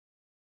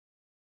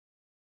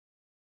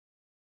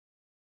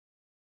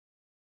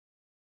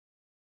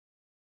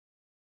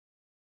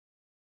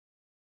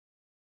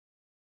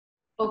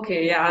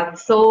Okay, yeah.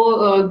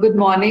 So, good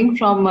morning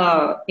from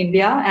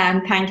India,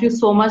 and thank you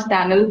so much,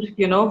 Daniel,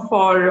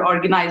 for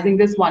organizing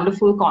this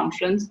wonderful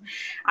conference.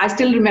 I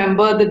still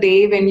remember the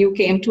day when you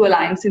came to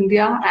Alliance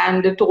India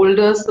and told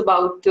us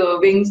about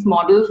Wings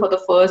model for the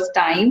first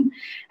time.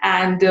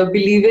 And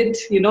believe it,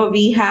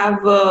 we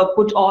have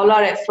put all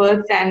our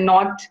efforts and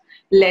not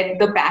let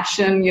the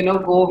passion,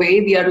 go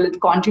away. We are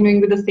continuing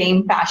with the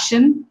same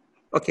passion.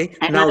 Okay,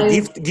 And now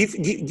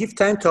give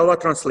time to our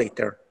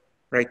translator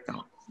right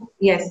now.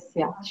 Yes,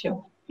 yeah,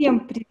 sure.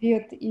 Всем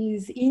привет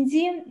из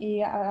Индии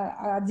и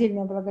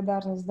отдельная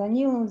благодарность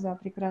Данилу за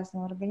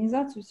прекрасную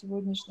организацию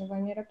сегодняшнего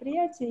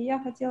мероприятия. Я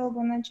хотела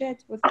бы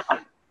начать,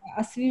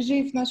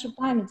 освежив нашу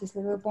память,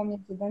 если вы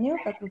помните, Данил,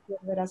 как вы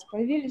первый раз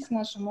появились в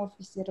нашем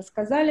офисе,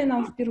 рассказали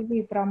нам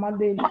впервые про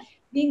модель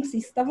Wings,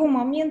 и с того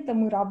момента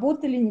мы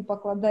работали, не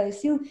покладая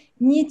сил,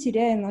 не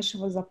теряя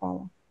нашего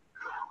запала.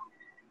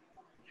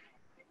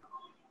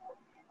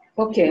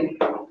 Okay.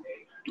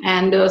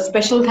 And a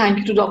special thank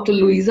you to Dr.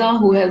 Louisa,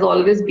 who has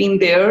always been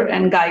there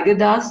and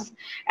guided us,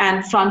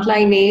 and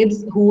frontline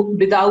aides,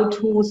 without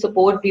whose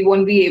support we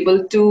won't be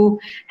able to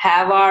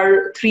have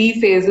our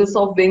 3 phases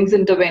of Wings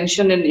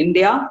intervention in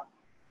India.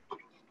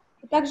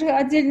 Также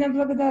отдельная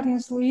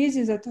благодарность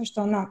Луизе за то,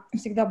 что она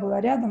всегда была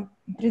рядом,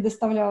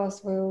 предоставляла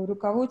свое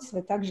руководство,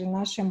 и также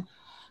нашим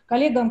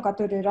коллегам,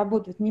 которые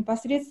работают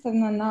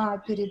непосредственно на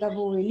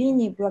передовой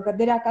линии,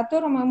 благодаря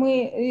которым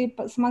мы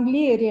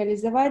смогли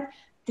реализовать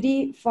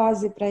 3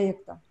 фазы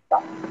проекта.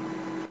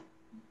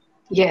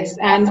 Yes,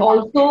 and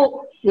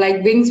also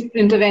like Wings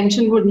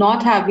intervention would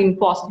not have been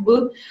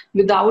possible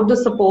without the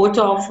support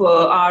of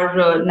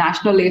our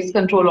National AIDS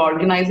Control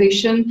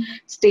Organization,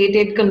 State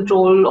Aid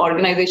Control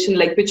Organization,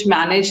 which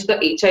managed the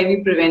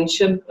HIV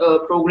prevention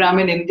program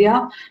in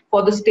India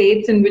for the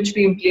states in which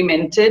we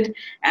implemented.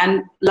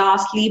 And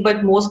lastly,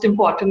 but most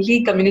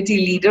importantly, community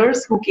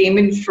leaders who came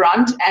in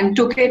front and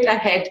took it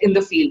ahead in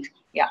the field.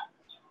 Yeah.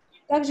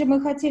 Также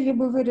мы хотели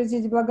бы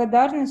выразить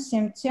благодарность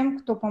всем тем,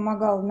 кто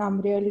помогал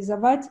нам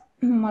реализовать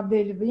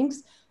модель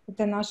Wings.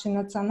 Это наши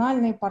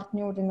национальные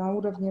партнеры на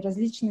уровне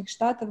различных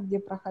штатов, где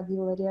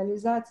проходила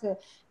реализация.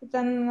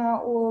 Это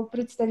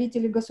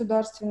представители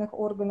государственных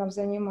органов,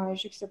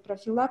 занимающихся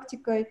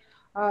профилактикой,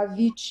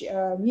 ВИЧ,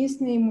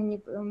 местные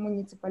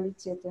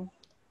муниципалитеты.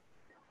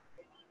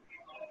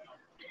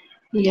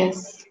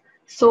 Yes.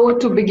 So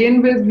to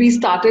begin with, we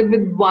started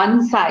with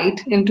one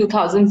site in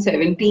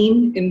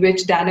 2017, in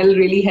which Daniel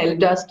really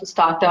helped us to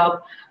start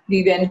up.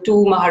 We went to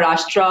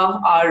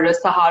Maharashtra, our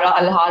Sahara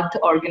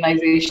Al-Had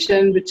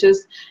organization, which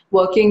is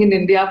working in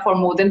India for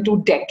more than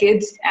 2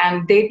 decades.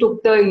 And they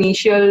took the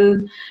initial,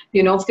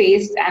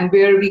 phase, and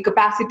where we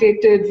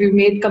capacitated, we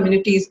made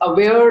communities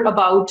aware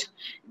about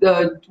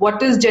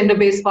what is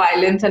gender-based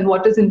violence and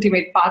what is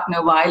intimate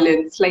partner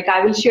violence. Like,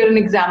 I will share an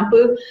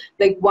example.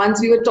 Like, once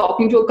we were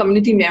talking to a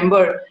community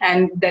member,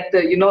 and that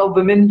a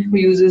woman who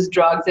uses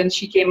drugs, and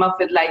she came up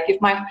with, like, if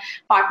my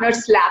partner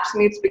slaps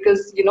me, it's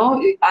because he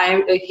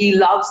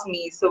loves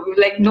me. So we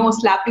were like, no,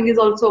 slapping is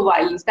also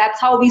violence. That's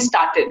how we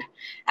started,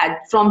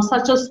 from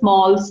such a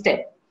small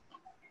step.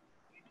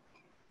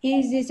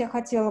 И здесь я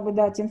хотела бы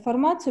дать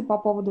информацию по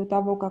поводу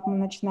того, как мы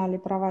начинали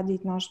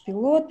проводить наш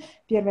пилот.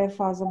 Первая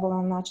фаза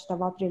была начата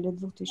в апреле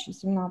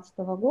 2017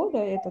 года.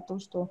 Это то,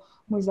 что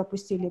мы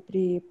запустили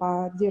при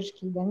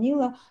поддержке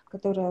Данила,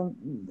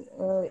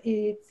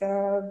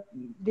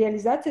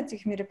 реализация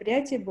этих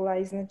мероприятий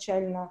была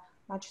изначально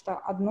начата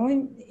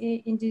одной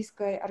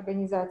индийской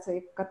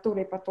организацией, к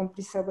которой потом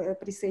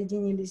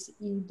присоединились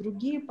и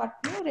другие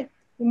партнеры.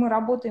 И мы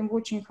работаем в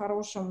очень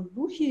хорошем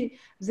духе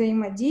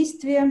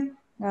взаимодействия.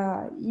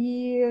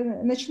 И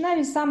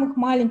начинали с самых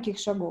маленьких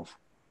шагов.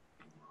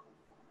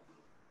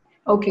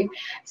 Okay,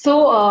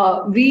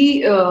 so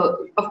we,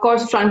 of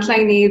course,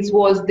 Frontline AIDS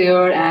was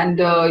there, and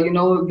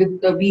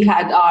we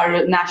had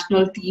our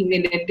national team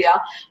in India.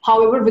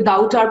 However,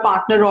 without our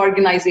partner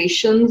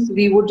organizations,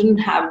 we would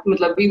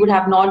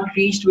have not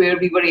reached where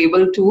we were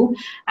able to.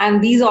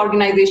 And these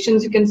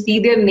organizations, you can see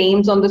their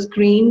names on the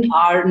screen,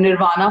 are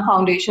Nirvana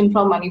Foundation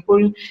from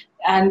Manipur,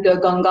 and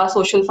Ganga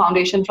Social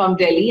Foundation from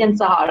Delhi, and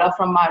Sahara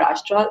from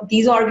Maharashtra.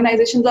 These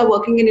organizations are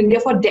working in India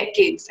for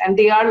decades, and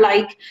they are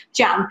like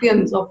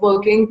champions of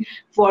working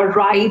for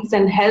rights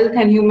and health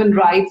and human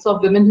rights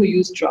of women who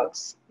use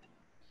drugs.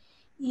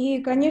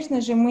 И, конечно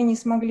же, мы не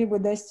смогли бы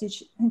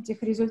достичь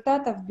этих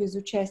результатов без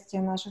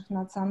участия наших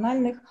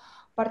национальных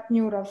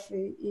партнеров.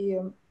 И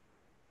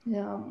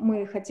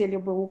мы хотели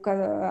бы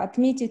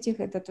отметить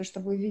их. Это то, что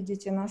вы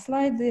видите на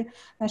слайде.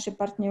 Наши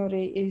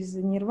партнеры из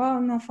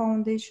Nirvana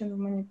Foundation в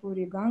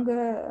Манипуре,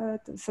 Ганга,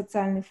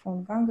 социальный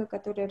фонд Ганга,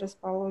 который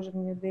расположен в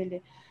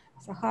Нью-Дели,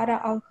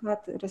 Сахара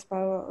Ал-Хад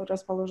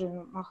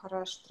расположен в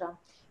Махараштра.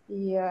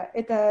 И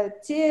это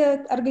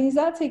те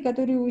организации,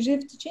 которые уже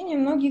в течение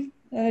многих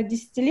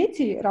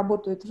десятилетий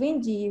работают в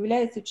Индии и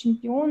являются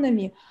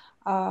чемпионами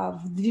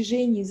в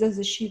движении за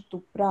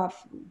защиту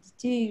прав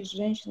детей,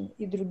 женщин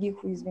и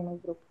других уязвимых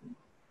групп.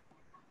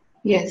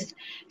 Yes.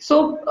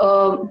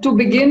 So to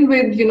begin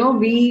with,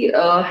 we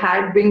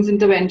had Wings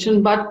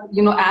intervention, but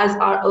as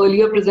our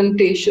earlier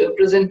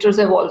presenters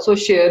have also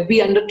shared, we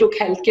undertook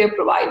healthcare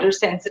provider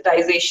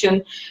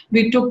sensitization.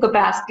 We took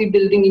capacity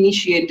building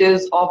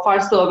initiatives of our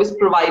service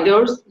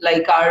providers,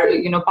 like our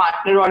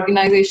partner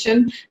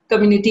organization,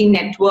 community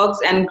networks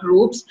and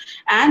groups,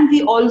 and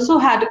we also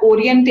had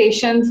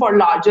orientation for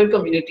larger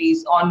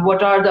communities on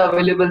what are the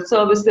available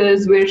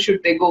services, where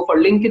should they go for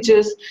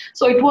linkages.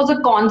 So it was a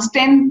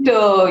constant,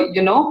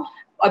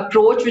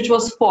 approach which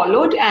was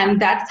followed, and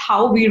that's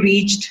how we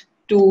reached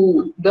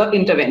to the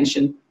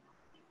intervention.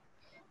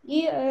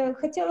 И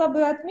хотела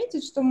бы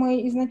отметить, что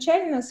мы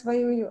изначально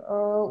свои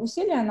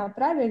усилия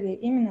направили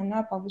именно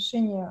на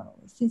повышение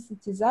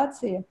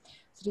сенситизации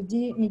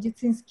среди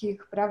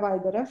медицинских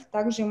провайдеров.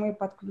 Также мы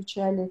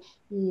подключали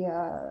и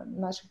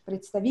наших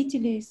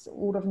представителей с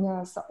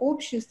уровня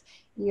сообществ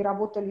и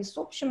работали с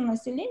общим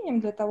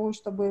населением для того,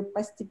 чтобы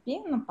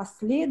постепенно,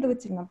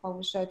 последовательно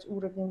повышать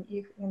уровень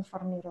их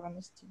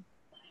информированности.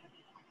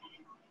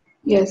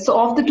 Yes, so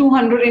of the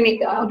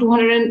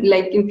 200,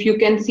 like if you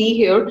can see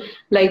here,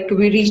 like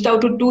we reached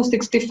out to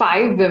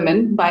 265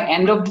 women by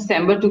end of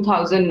December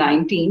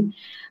 2019.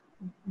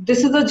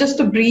 This is just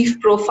a brief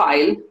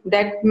profile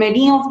that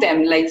many of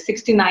them, like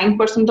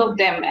 69% of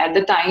them at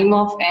the time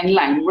of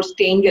N-line were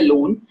staying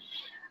alone.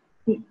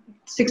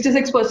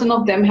 66%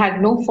 of them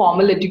had no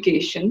formal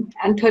education,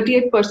 and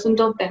 38%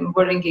 of them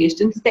were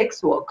engaged in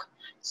sex work.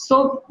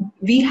 So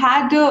we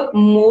had a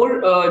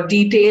more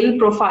detailed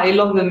profile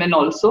of women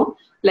also,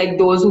 like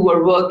those who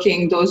were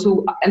working,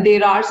 and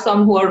there are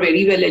some who are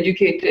very well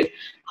educated.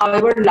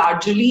 However,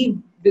 largely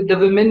the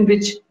women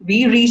which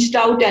we reached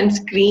out and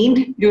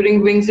screened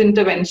during Wings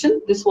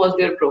intervention, this was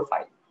their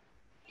profile.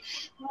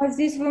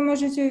 Здесь вы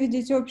можете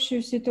увидеть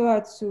общую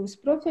ситуацию с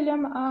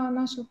профилем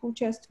наших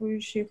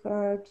участвующих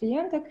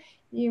клиенток,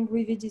 и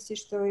вы видите,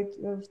 что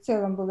в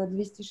целом было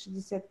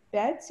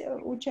 265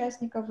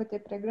 участников в этой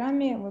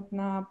программе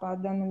по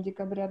данным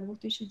декабря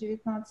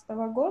 2019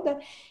 года,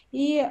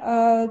 и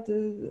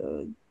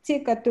те,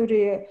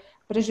 которые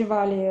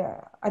проживали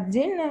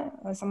отдельно,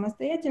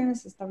 самостоятельно,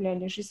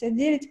 составляли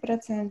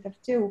 69%,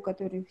 те, у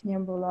которых не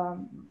было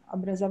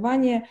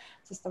образования,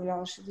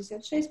 составляло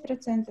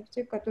 66%,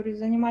 те, которые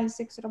занимались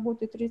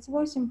секс-работой,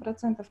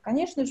 38%.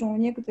 Конечно же, у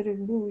некоторых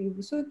был и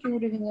высокий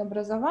уровень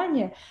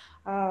образования,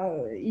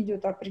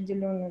 идет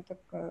определенный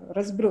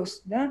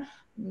разброс, да?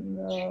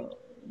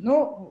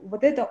 Но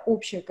вот это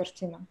общая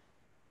картина.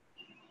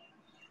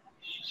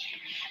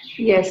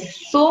 Yes,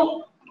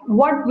 so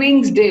what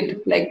Wings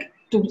did, like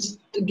to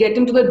get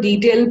into the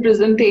detailed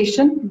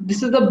presentation,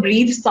 this is a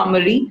brief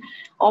summary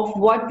of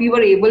what we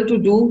were able to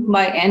do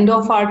by end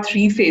of our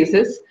 3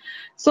 phases.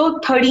 So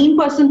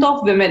 13%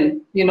 of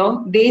women,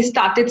 they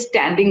started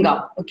standing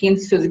up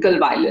against physical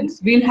violence.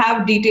 We'll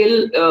have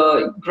detailed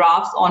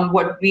graphs on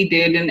what we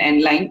did in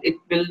N-line. It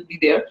will be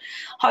there.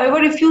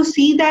 However, if you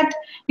see that,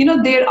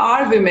 there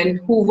are women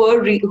who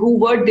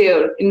were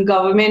there in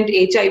government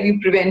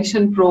HIV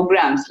prevention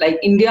programs. Like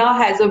India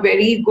has a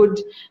very good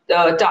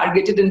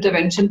targeted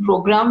intervention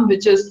program,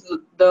 which is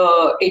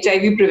the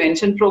HIV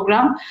prevention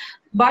program.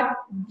 But,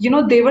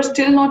 they were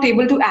still not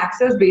able to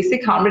access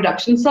basic harm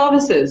reduction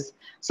services.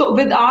 So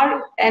with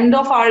our end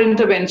of our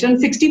intervention,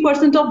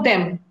 60% of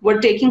them were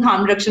taking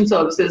harm reduction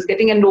services,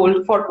 getting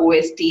enrolled for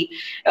OST,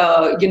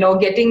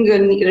 getting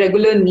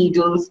regular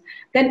needles.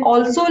 Then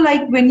also,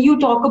 like when you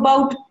talk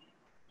about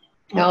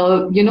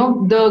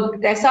the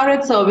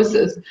SRH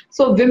services.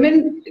 So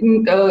women,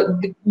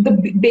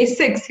 the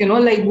basics,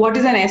 like what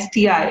is an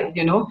STI,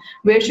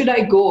 where should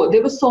I go?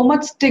 There was so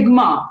much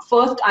stigma.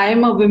 First, I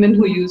am a woman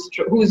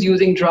who's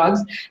using drugs.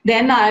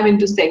 Then I am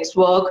into sex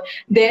work.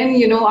 Then,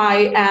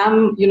 I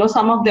am,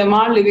 some of them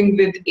are living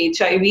with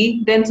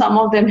HIV. Then some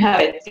of them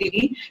have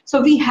HIV.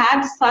 So we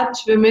had such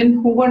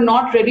women who were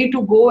not ready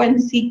to go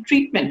and seek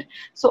treatment.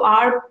 So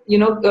our,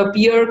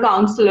 peer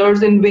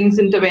counselors in Wings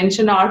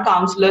intervention, our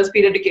counselors,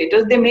 peer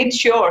educators, they made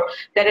sure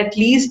that at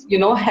least,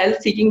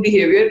 health-seeking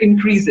behavior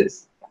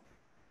increases.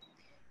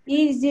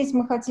 И здесь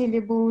мы хотели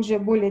бы уже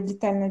более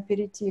детально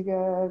перейти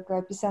к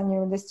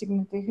описанию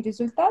достигнутых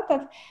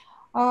результатов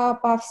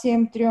по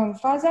всем 3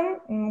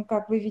 фазам.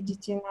 Как вы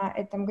видите на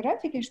этом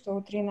графике, что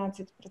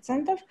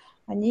 13%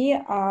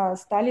 они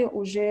стали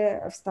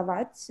уже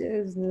вставать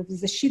в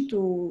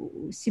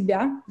защиту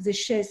себя,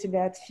 защищая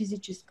себя от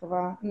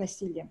физического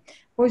насилия.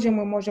 Позже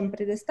мы можем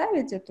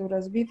предоставить эту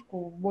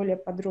разбивку в более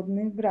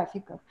подробных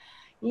графиках.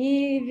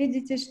 И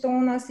видите, что у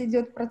нас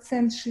идет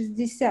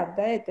 60%,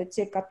 да, это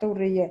те,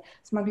 которые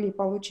смогли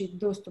получить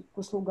доступ к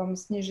услугам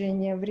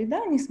снижения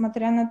вреда,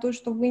 несмотря на то,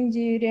 что в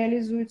Индии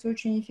реализуются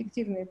очень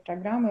эффективные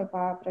программы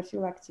по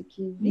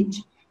профилактике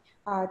ВИЧ.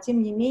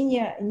 Тем не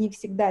менее, не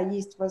всегда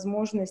есть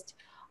возможность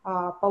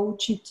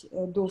получить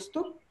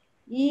доступ.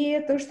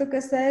 И то, что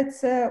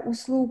касается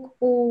услуг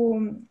по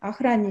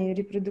охране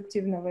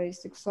репродуктивного и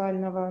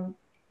сексуального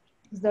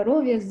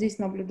здоровья. Здесь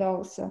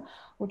наблюдался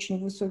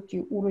очень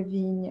высокий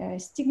уровень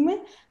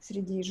стигмы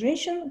среди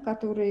женщин,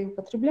 которые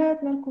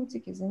употребляют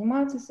наркотики,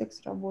 занимаются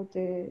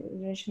секс-работой,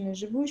 женщины,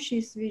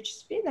 живущие с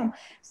ВИЧ-СПИДом.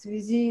 В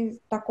связи с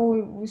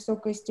такой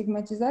высокой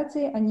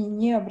стигматизацией они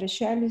не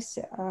обращались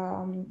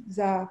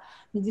за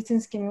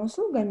медицинскими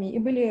услугами и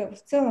были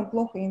в целом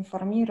плохо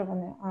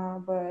информированы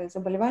об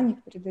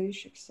заболеваниях,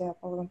 передающихся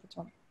половым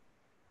путем.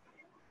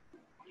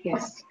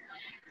 Yes.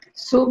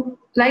 So,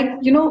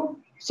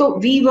 so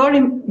we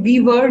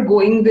were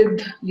going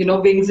with,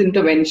 Wings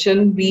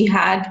intervention. We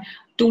had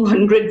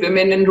 200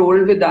 women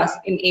enrolled with us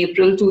in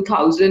April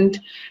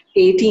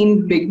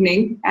 2018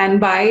 beginning, and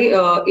by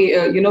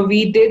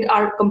we did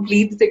our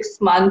complete 6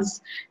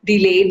 months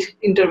delayed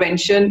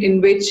intervention,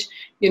 in which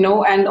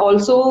and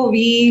also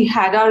we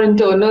had our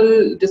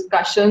internal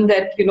discussion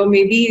that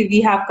maybe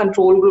we have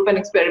control group and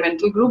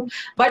experimental group,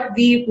 but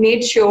we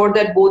made sure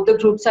that both the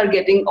groups are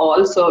getting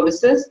all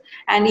services,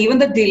 and even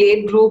the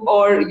delayed group,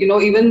 or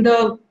even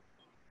the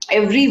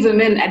every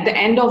woman at the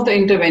end of the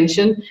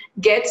intervention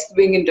gets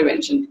wing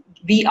intervention.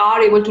 We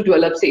are able to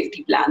develop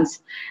safety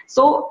plans.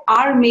 So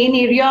our main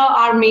area,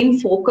 our main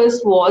focus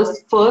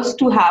was first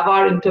to have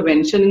our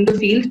intervention in the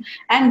field,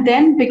 and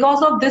then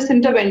because of this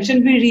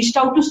intervention, we reached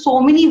out to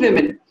so many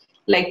women,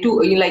 like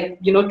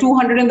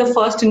 200 in the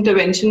first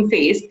intervention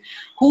phase,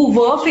 who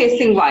were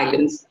facing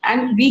violence,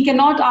 and we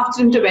cannot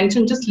after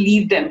intervention just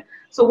leave them.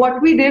 So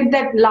what we did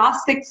that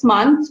last 6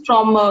 months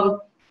from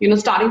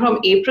starting from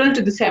April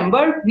to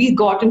December, we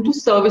got into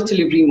service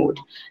delivery mode.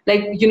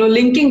 Like,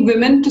 linking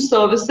women to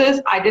services,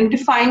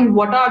 identifying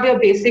what are their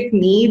basic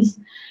needs,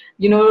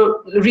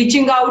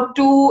 reaching out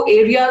to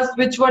areas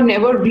which were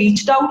never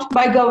reached out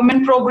by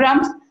government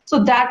programs.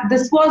 So that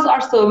this was our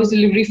service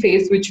delivery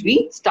phase, which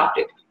we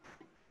started.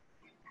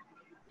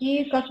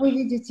 И, как вы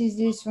видите,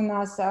 здесь у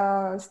нас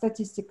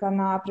статистика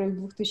на апрель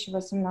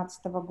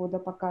 2018 года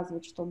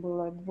показывает, что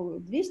было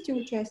 200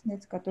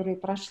 участниц, которые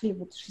прошли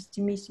вот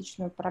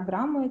 6-месячную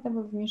программу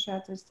этого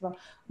вмешательства.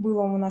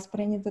 Было у нас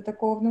принято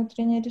такое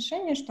внутреннее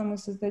решение, что мы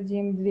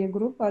создадим 2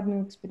 группы,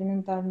 одну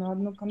экспериментальную,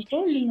 одну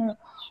контрольную,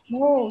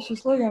 но с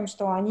условием,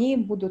 что они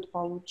будут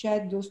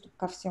получать доступ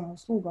ко всем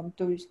услугам.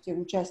 То есть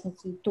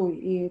участницы той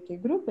и этой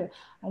группы,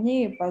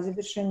 они по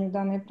завершению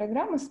данной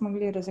программы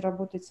смогли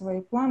разработать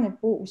свои планы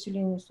по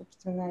усилению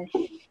собственной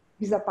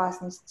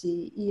безопасности.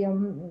 И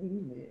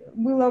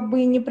было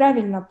бы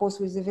неправильно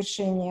после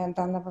завершения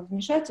данного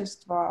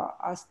вмешательства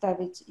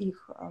оставить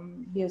их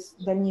без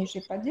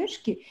дальнейшей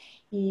поддержки.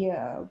 И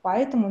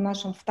поэтому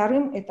нашим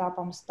вторым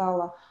этапом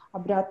стало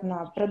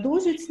обратно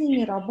продолжить с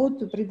ними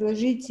работу,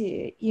 предложить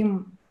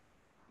им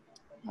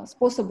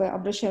способы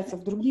обращаться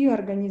в другие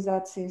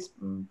организации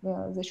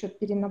за счет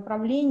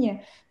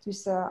перенаправления. То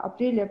есть с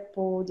апреля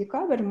по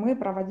декабрь мы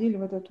проводили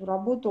вот эту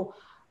работу,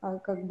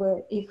 как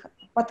бы их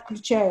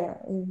подключая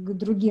к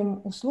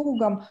другим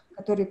услугам,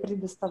 которые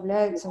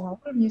предоставляются на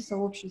уровне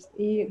сообществ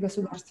и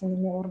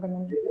государственными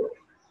органами.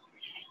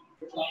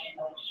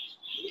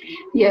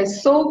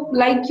 Yes, so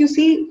like you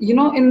see,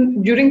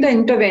 during the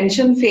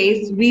intervention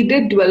phase, we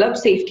did develop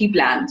safety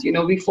plans,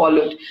 we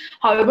followed.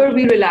 However,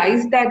 we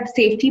realized that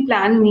safety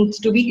plan needs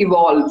to be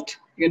evolved.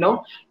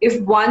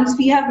 If once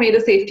we have made a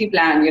safety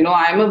plan,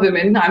 I'm a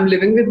woman, I'm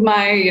living with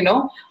my,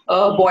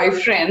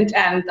 boyfriend,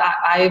 and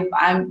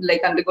I'm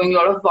like undergoing a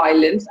lot of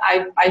violence.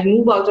 I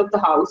move out of the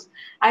house,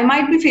 I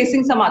might be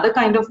facing some other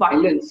kind of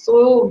violence.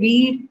 So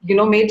we,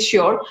 made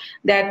sure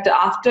that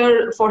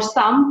for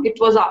some, it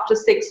was after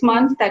 6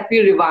 months that we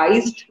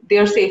revised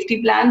their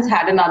safety plans,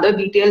 had another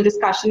detailed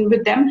discussion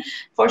with them.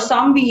 For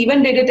some, we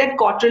even did it at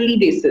quarterly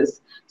basis.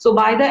 So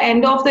by the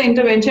end of the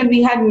intervention,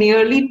 we had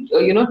nearly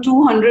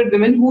 200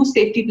 women whose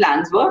safety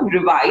plans were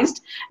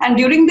revised. And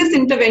during this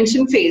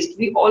intervention phase,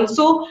 we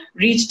also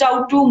reached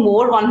out to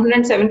more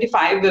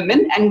 175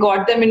 women and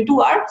got them into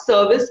our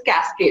service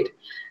cascade.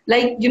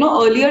 Like,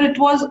 earlier it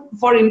was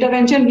for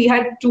intervention, we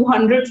had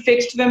 200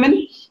 fixed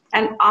women.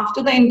 And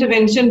after the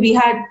intervention,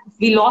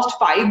 we lost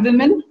 5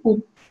 women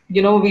who,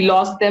 we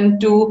lost them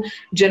to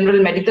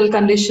general medical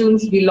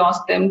conditions, we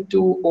lost them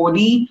to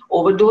OD,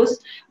 overdose.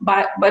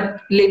 But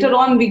later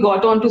on, we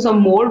got on to some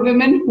more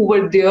women who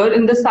were there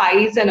in the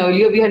sites, and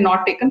earlier we had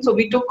not taken, so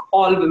we took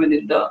all women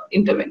in the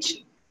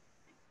intervention.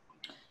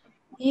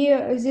 И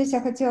здесь я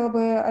хотела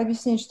бы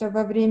объяснить, что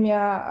во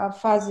время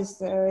фазы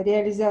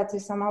реализации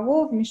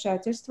самого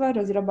вмешательства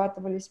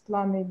разрабатывались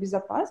планы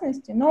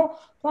безопасности, но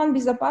план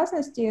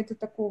безопасности — это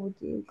такой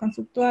вот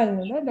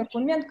концептуальный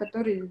документ,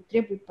 который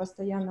требует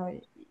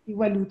постоянной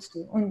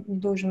эволюции. Он не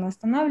должен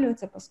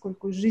останавливаться,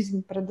 поскольку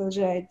жизнь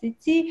продолжает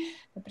идти.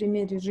 На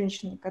примере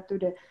женщины,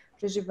 которая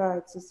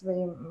проживает со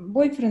своим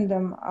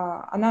бойфрендом,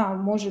 она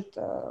может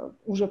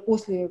уже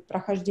после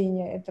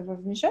прохождения этого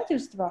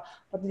вмешательства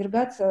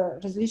подвергаться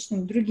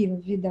различным другим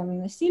видам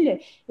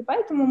насилия. И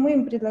поэтому мы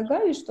им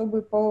предлагали,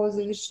 чтобы по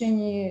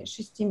завершении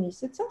 6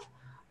 месяцев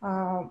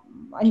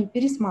они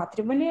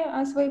пересматривали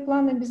свои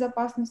планы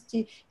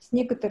безопасности. С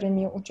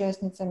некоторыми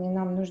участницами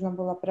нам нужно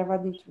было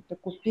проводить вот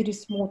такой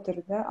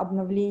пересмотр, да,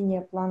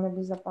 обновление плана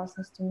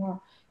безопасности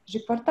на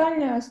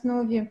ежеквартальной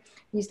основе.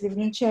 Если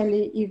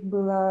вначале их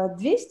было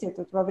 200,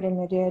 это во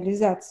время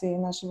реализации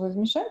нашего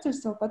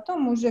вмешательства,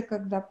 потом уже,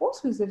 когда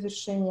после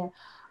завершения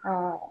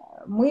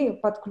мы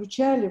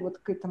подключали вот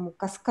к этому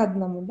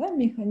каскадному, да,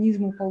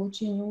 механизму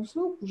получения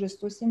услуг уже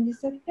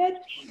 175.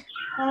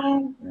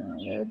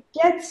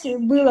 5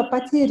 было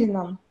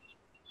потеряно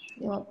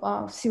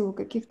в силу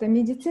каких-то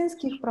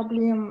медицинских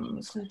проблем,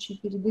 в случае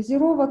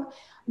передозировок,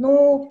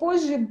 но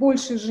позже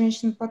больше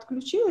женщин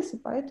подключилось, и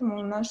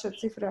поэтому наша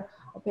цифра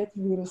опять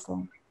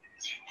выросла.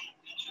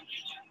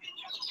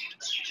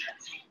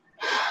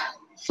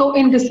 So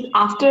in this,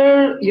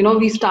 after,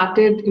 we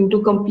started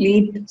into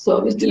complete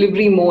service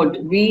delivery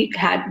mode, we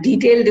had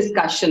detailed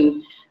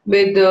discussion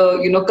with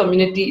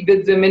community,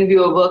 with women we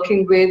were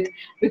working with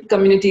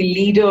community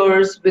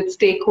leaders, with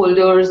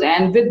stakeholders,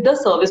 and with the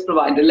service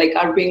provider, like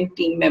our Wing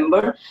team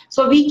member.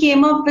 So we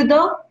came up with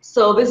a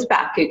service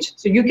package.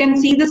 So you can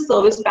see the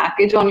service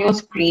package on your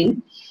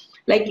screen.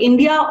 Like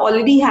India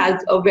already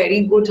has a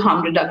very good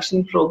harm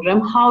reduction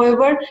program.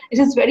 However, it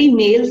is very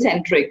male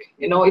centric.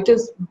 It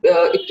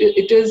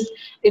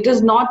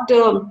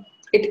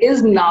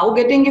is now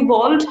getting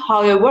evolved.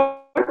 However,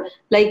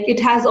 like it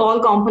has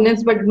all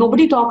components, but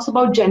nobody talks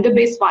about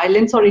gender-based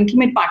violence or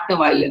intimate partner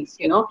violence,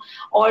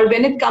 or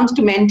when it comes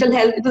to mental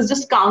health, it is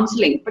just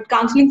counseling, but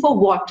counseling for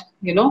what,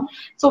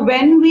 So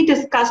when we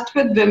discussed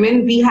with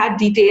women, we had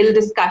detailed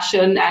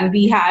discussion and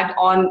we had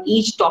on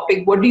each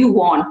topic, what do you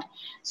want?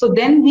 So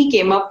then we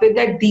came up with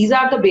that these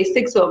are the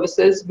basic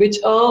services which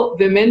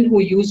women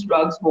who use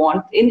drugs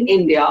want in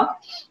India.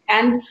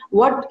 And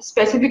what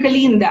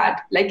specifically in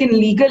that, like in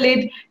legal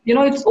aid,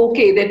 it's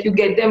okay that you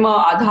get them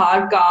a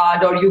Aadhaar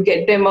card or you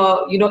get them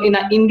in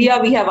India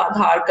we have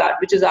Aadhaar card,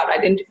 which is our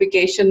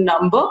identification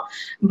number.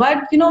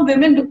 But,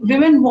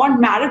 women want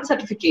marriage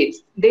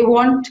certificates.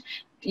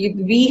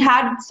 We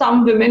had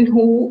some women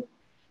who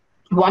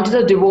wanted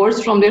a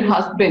divorce from their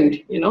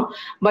husband,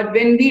 but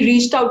when we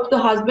reached out to the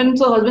husband,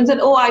 so husband said,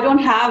 oh, I don't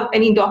have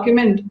any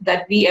document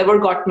that we ever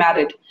got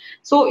married.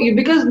 So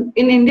because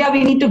in India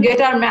we need to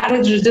get our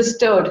marriage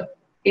registered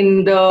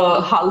in the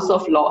house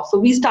of law. So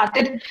we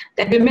started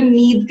that women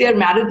need their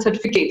marriage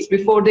certificates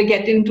before they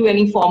get into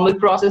any formal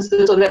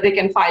processes so that they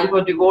can file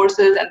for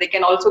divorces and they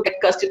can also get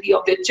custody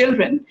of their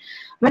children.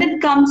 When it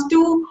comes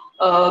to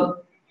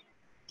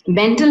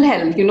mental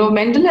health,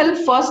 mental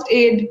health first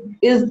aid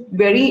is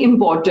very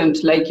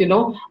important, like,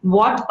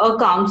 what a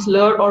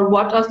counselor or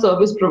what a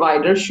service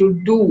provider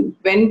should do.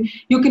 When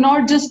you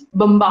cannot just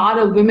bombard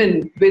a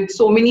woman with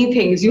so many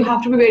things, you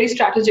have to be very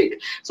strategic.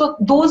 So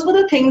those were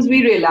the things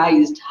we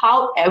realized.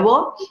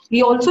 However,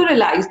 we also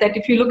realized that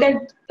if you look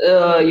at,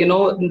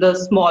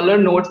 the smaller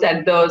notes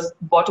at the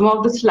bottom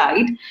of the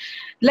slide,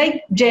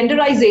 like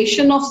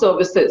genderization of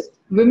services,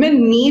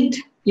 women need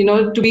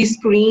to be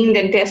screened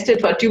and tested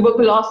for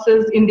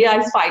tuberculosis. India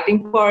is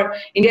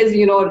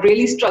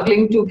really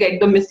struggling to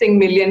get the missing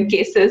million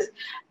cases.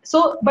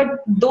 So,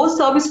 but those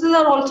services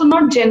are also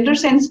not gender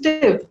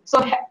sensitive. So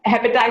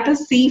hepatitis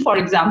C, for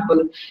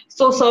example.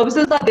 So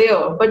services are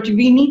there, but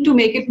we need to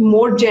make it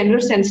more gender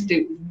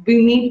sensitive.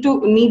 We need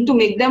to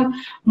make them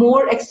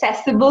more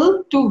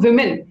accessible to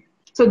women.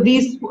 So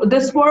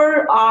this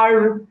were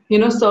our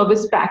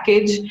service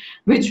package,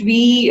 which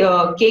we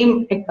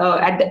came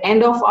at the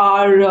end of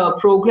our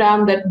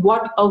program, that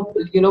what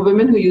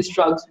women who use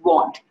drugs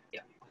want.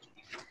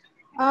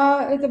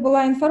 Это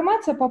была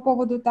информация по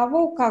поводу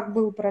того, как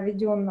был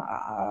проведен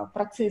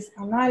процесс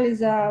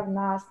анализа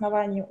на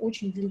основании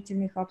очень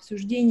длительных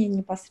обсуждений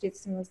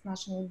непосредственно с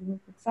нашими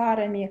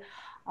бенефициарами,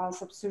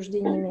 с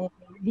обсуждениями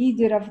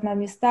лидеров на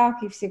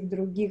местах и всех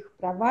других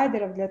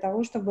провайдеров для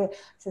того, чтобы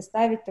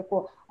составить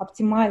такой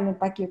оптимальный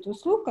пакет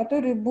услуг,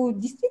 который будет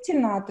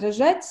действительно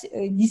отражать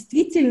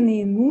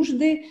действительные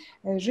нужды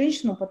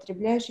женщин,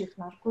 употребляющих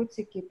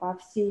наркотики по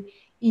всей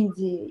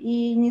Индии.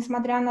 И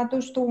несмотря на то,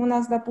 что у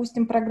нас,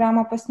 допустим,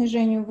 программа по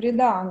снижению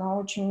вреда, она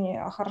очень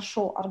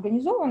хорошо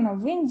организована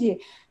в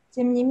Индии,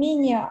 тем не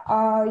менее,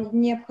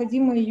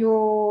 необходимо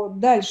ее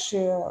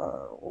дальше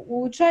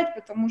улучшать,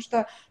 потому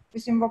что,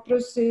 допустим,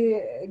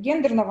 вопросы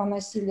гендерного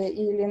насилия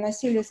или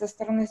насилия со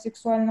стороны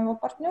сексуального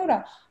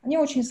партнера, они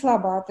очень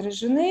слабо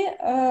отражены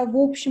в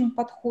общем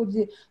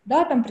подходе.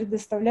 Да, там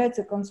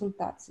предоставляются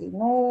консультации,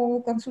 но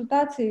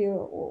консультации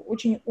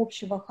очень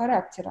общего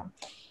характера.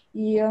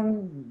 И,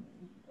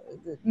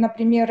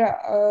 например,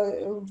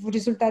 в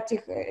результате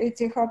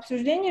этих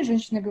обсуждений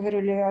женщины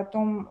говорили о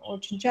том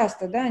очень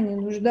часто, да, они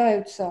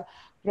нуждаются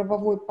в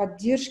правовой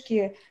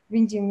поддержке. В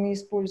Индии мы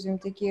используем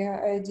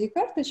такие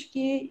ID-карточки,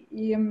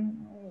 и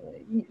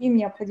им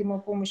необходима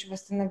помощь в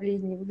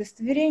восстановлении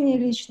удостоверения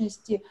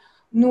личности.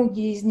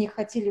 Многие из них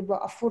хотели бы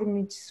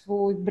оформить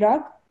свой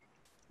брак,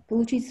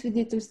 получить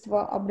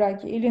свидетельство о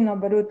браке, или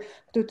наоборот,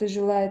 кто-то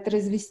желает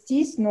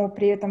развестись, но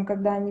при этом,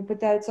 когда они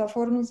пытаются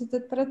оформить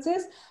этот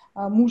процесс,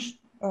 муж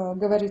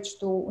говорит,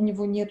 что у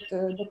него нет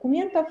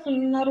документов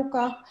на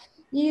руках,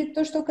 И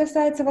то, что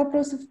касается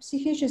вопросов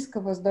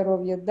психического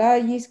здоровья, да,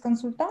 есть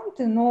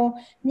консультанты, но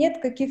нет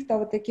каких-то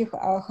вот таких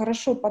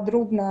хорошо,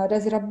 подробно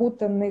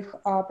разработанных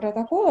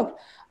протоколов,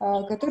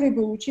 которые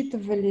бы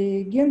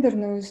учитывали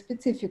гендерную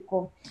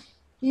специфику.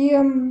 И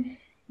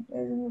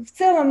в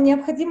целом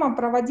необходимо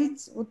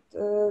проводить вот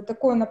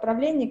такое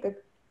направление, как,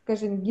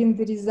 скажем,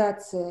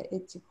 гендеризация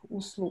этих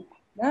услуг.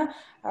 Да?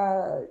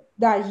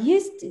 Да,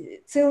 есть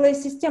целая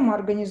система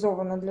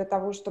организована для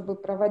того, чтобы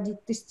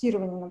проводить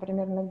тестирование,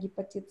 например, на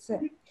гепатит С.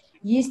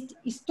 Есть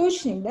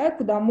источник, да,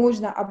 куда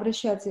можно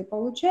обращаться и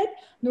получать,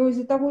 но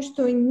из-за того,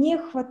 что не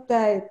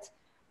хватает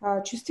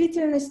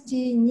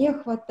чувствительности, не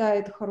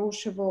хватает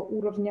хорошего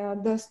уровня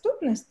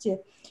доступности,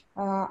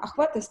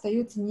 охват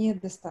остается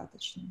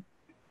недостаточным.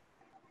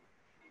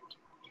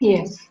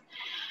 Yes.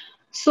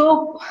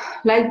 So,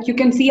 like you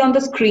can see on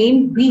the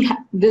screen,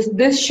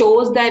 this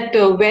shows that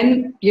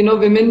when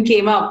women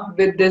came up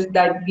with this,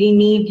 that we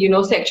need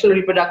sexual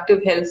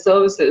reproductive health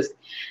services,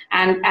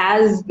 and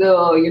as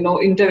the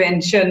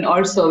intervention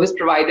or service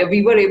provider,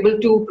 we were able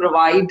to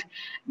provide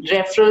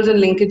referrals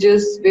and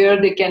linkages where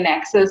they can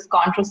access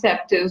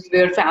contraceptives,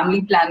 where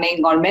family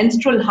planning or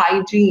menstrual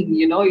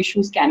hygiene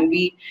issues can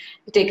be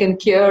taken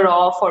care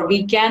of, or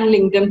we can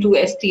link them to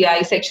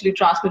STI, sexually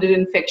transmitted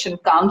infection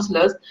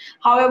counselors.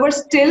 However,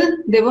 still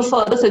there were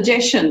further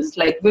suggestions,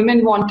 like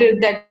women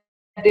wanted that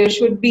there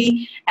should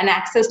be an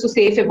access to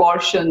safe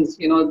abortions,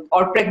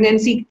 or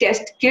pregnancy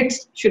test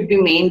kits should be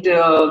made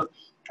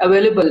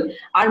available.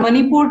 Our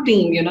Manipur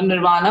team,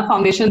 Nirvana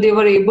Foundation, they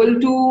were able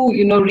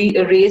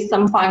to, raise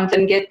some funds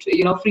and get,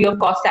 free of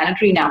cost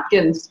sanitary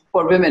napkins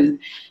for women.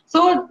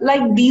 So,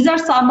 like, these are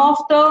some of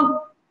the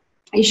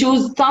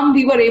issues. Some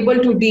we were able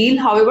to deal.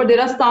 However,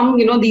 there are some,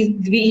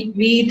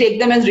 we take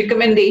them as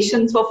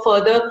recommendations for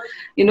further,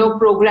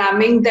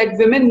 programming, that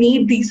women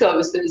need these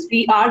services.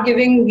 We are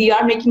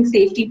making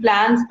safety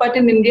plans, but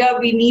in India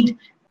we need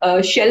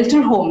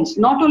shelter homes,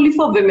 not only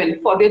for women,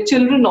 for their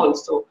children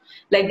also.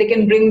 Like they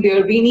can bring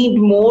we need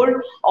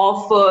more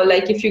of,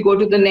 like if you go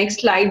to the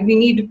next slide, we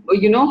need,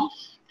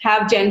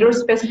 have gender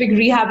specific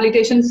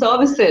rehabilitation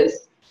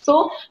services.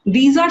 So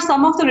these are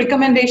some of the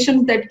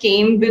recommendations that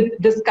came with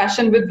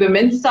discussion with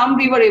women. Some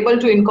we were able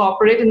to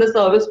incorporate in the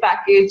service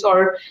package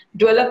or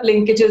develop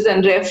linkages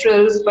and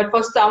referrals, but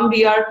for some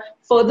we are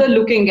further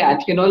looking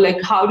at, like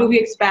how do we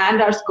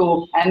expand our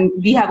scope, and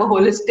we have a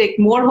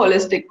more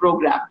holistic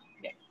program.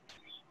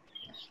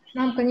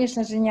 Нам,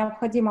 конечно же,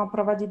 необходимо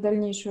проводить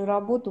дальнейшую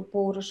работу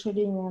по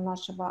расширению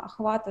нашего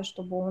охвата,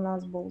 чтобы у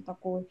нас был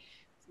такой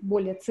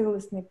более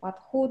целостный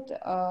подход.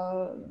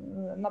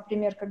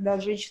 Например, когда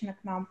женщина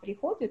к нам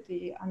приходит,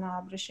 и она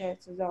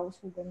обращается за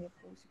услугами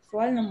по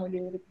сексуальному или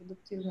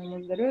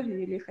репродуктивному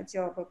здоровью, или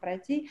хотела бы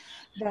пройти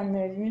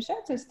данное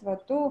вмешательство,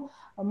 то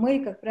мы,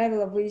 как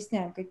правило,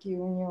 выясняем, какие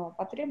у нее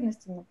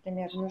потребности,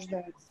 например,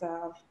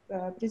 нуждается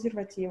в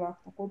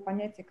презервативах, такое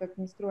понятие, как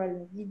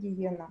менструальная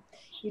гигиена,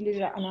 или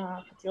же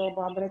она хотела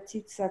бы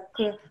обратиться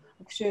к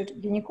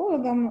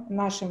гинекологам,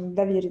 нашим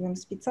доверенным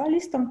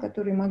специалистам,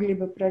 которые могли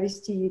бы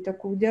провести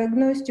такую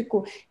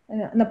диагностику.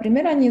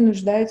 Например, они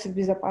нуждаются в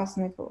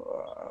безопасной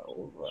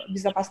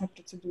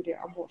процедуре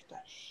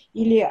аборта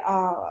или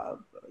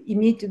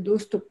иметь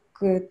доступ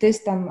к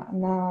тестам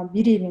на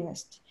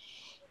беременность.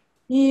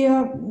 И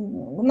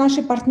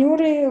наши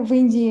партнеры в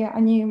Индии,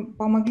 они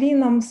помогли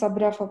нам,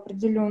 собрав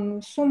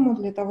определенную сумму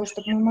для того,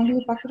 чтобы мы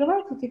могли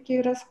покрывать вот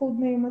такие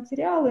расходные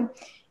материалы.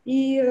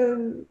 И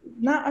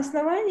на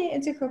основании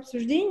этих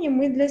обсуждений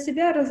мы для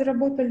себя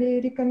разработали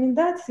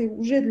рекомендации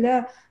уже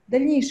для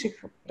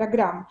дальнейших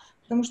программ.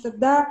 Потому что,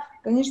 да,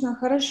 конечно,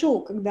 хорошо,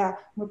 когда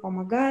мы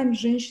помогаем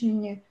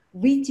женщине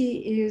выйти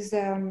из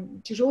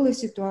тяжелой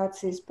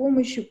ситуации с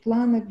помощью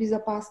плана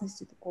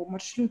безопасности, такого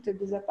маршрута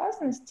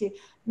безопасности,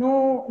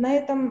 но на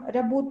этом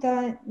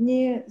работа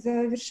не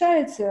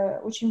завершается.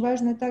 Очень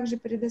важно также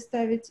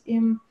предоставить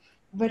им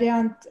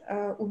вариант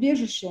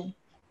убежища.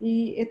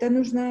 И это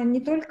нужно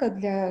не только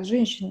для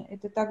женщин,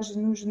 это также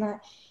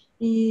нужно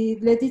и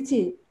для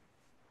детей.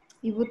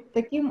 И вот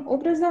таким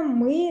образом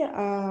мы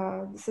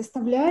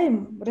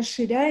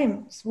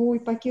расширяем свой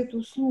пакет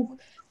услуг,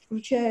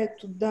 включая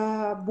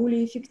туда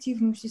более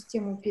эффективную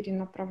систему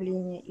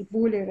перенаправления и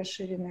более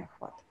расширенный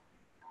охват.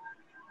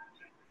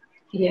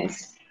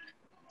 Yes.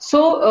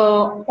 So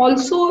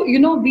also,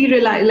 we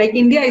rely, like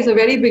India is a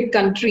very big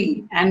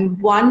country,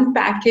 and one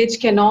package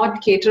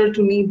cannot cater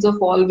to needs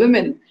of all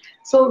women.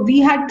 So we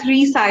had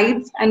 3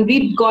 sites, and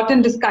we got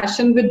in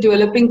discussion with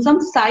developing some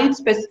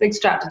site-specific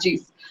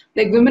strategies.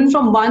 Like women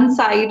from one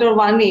site or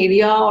one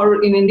area,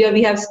 or in India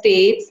we have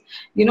states,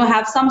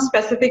 have some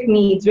specific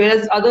needs,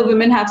 whereas other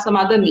women have some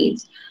other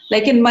needs.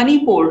 Like in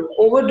Manipur,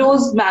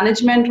 overdose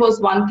management was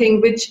one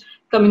thing which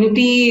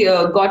community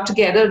got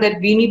together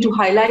that we need to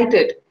highlight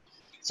it.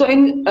 So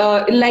in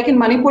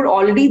Manipur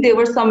already there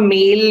were some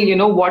male,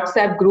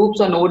 WhatsApp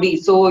groups on OD.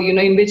 So,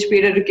 in which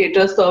peer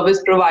educators,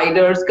 service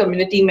providers,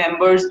 community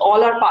members,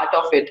 all are part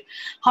of it.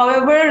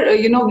 However,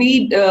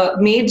 we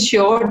made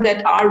sure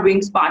that our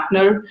Wings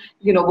partner,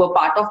 were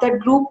part of that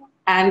group.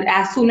 and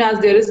as soon as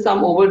there is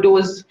some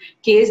overdose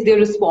case, they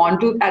respond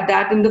to at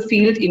that in the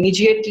field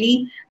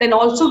immediately. Then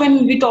also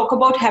when we talk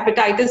about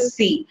hepatitis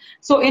C,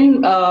 so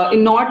in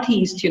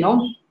Northeast,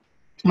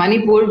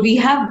 Manipur, we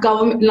have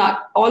government,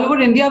 all over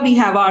India, we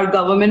have our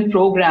government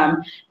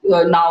program,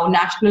 now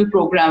national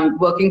program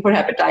working for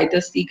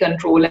hepatitis C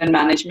control and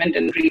management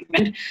and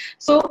treatment.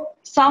 So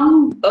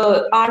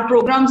our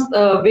programs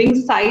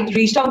wing side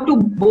reached out to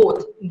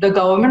both the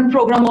government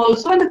program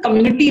also and the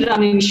community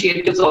run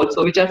initiatives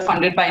also, which are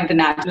funded by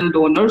international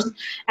donors.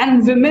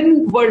 And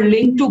women were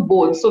linked to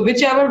both. So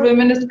whichever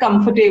women is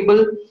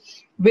comfortable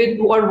with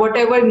or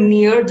whatever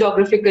near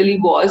geographically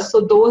was,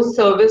 so those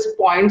service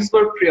points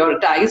were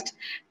prioritized.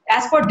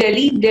 As for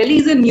Delhi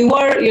is a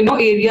newer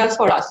areas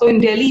for us. So in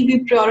Delhi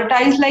we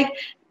prioritize, like,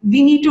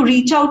 we need to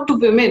reach out to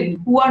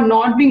women who are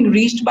not being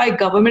reached by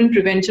government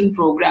prevention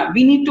program.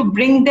 We need to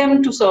bring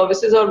them to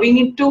services, or we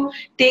need to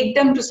take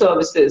them to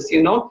services.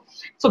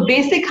 So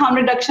basic harm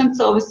reduction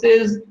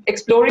services,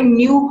 exploring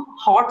new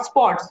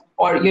hotspots,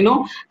 or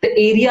the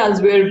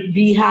areas where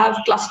we have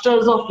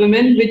clusters of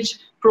women which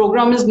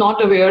program is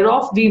not aware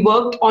of. We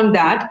worked on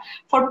that.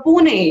 For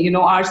Pune,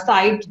 our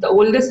site, the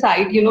oldest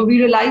site, we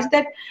realized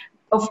that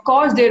of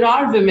course there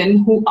are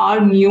women who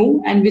are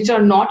new and which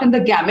are not in the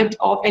gamut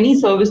of any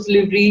service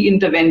delivery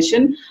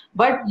intervention,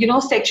 but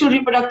sexual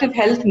reproductive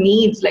health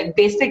needs, like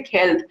basic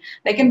health.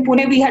 Like in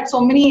Pune, we had so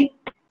many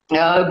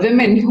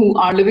women who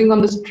are living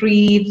on the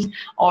streets,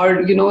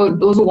 or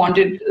those who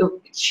wanted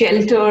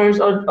shelters,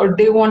 or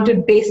they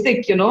wanted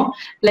basic,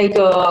 like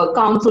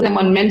counsel them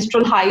on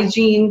menstrual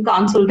hygiene,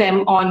 counsel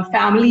them on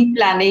family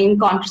planning,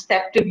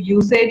 contraceptive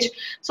usage.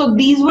 So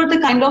these were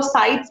the kind of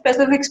site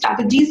specific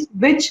strategies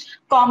which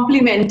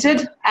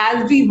complemented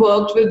as we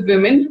worked with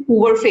women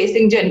who were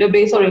facing gender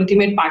based or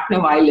intimate partner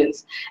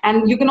violence.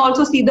 And you can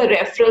also see the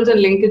referrals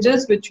and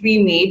linkages which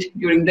we made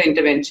during the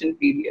intervention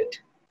period.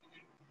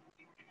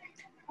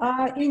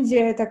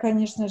 Индия — это,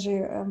 конечно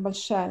же,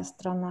 большая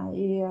страна,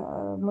 и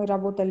мы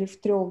работали в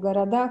 3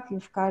 городах, и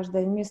в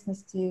каждой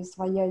местности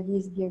своя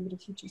есть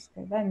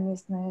географическая,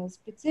 местная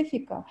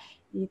специфика,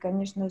 и,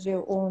 конечно же,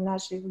 у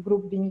наших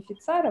групп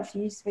бенефициаров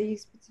есть свои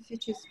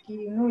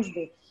специфические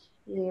нужды.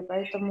 И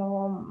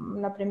поэтому,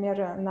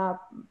 например,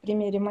 на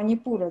примере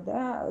Манипура,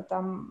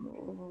 там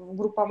в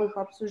групповых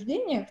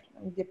обсуждениях,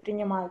 где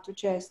принимают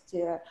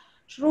участие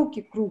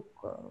широкий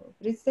круг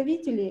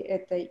представителей,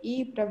 это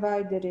и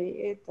провайдеры,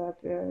 это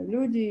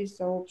люди из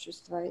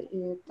сообщества,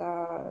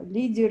 это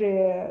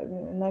лидеры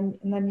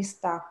на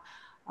местах,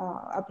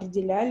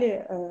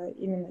 определяли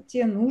именно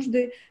те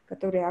нужды,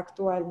 которые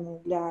актуальны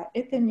для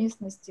этой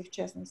местности. В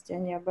частности,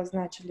 они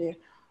обозначили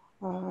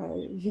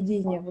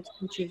введение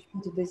случаев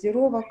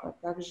передозировок, а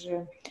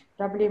также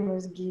проблемы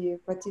с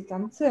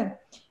гепатитом С.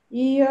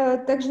 И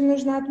также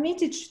нужно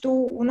отметить, что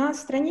у нас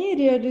в стране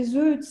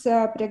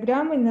реализуются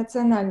программы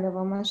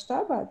национального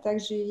масштаба, а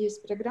также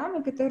есть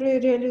программы, которые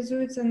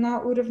реализуются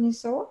на уровне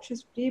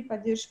сообществ при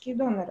поддержке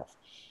доноров.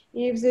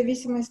 И в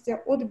зависимости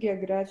от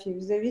географии,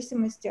 в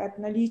зависимости от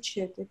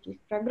наличия таких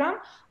программ,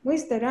 мы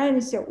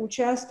стараемся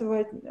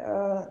участвовать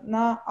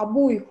на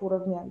обоих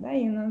уровнях,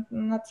 и на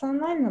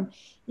национальном,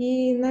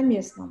 и на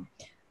местном.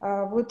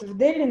 Вот в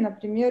Дели,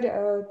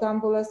 например, там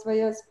была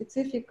своя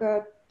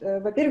специфика.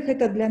 Во-первых,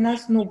 это для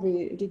нас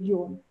новый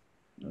регион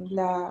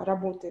для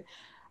работы.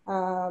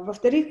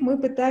 Во-вторых, мы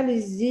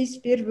пытались здесь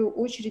в первую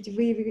очередь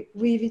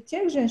выявить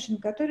тех женщин,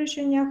 которые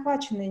еще не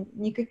охвачены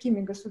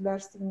никакими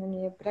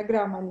государственными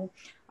программами,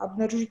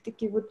 обнаружить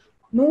такие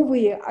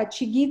новые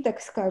очаги, так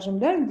скажем,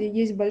 где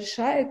есть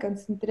большая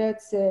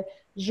концентрация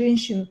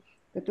женщин,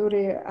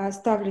 которые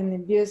оставлены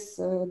без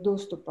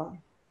доступа.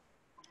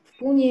 В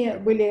Пуне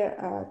были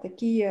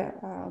такие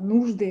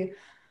нужды,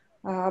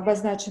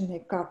 обозначенные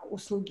как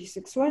услуги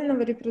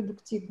сексуального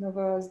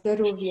репродуктивного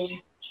здоровья.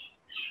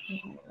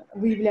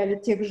 Выявляли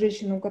тех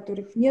женщин, у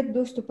которых нет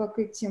доступа к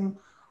этим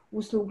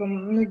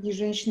услугам. Многие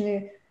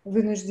женщины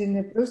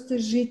вынуждены просто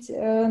жить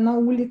на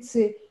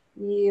улице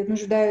и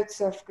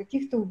нуждаются в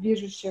каких-то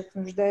убежищах,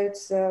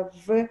 нуждаются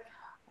в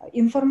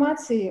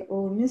информации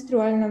о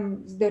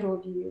менструальном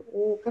здоровье,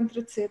 о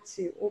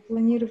контрацепции, о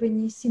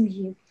планировании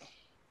семьи.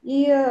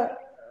 И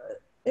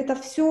это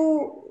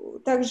все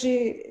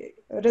также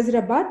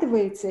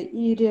разрабатывается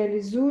и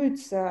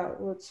реализуется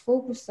с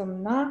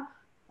фокусом на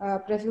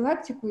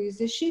профилактику и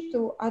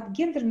защиту от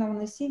гендерного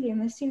насилия и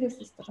насилия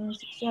со стороны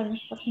сексуальных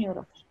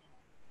партнеров.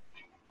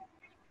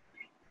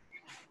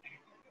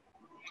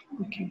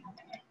 Okay.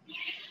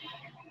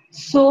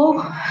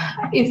 So,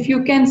 if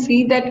you can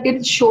see that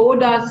it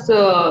showed us,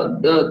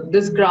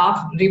 this graph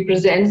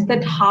represents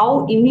that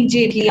how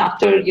immediately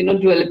after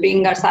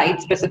developing our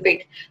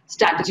site-specific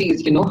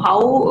strategies,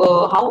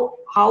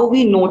 how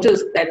we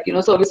noticed that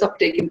service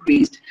uptake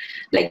increased.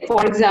 Like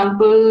for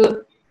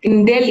example,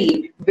 in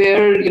Delhi,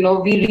 where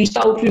we reached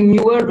out to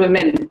newer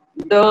women,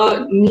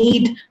 the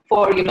need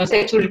for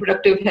sexual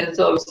reproductive health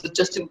services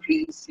just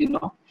increased.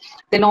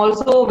 Then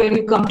also when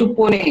you come to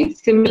Pune,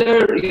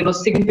 similar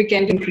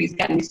significant increase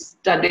can be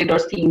studied or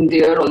seen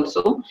there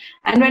also.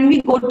 And when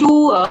we go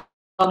to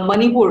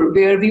Manipur,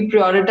 where we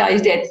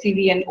prioritized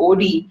HCV and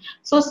OD.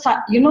 So,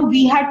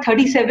 we had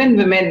 37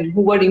 women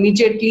who were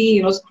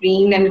immediately,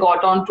 screened and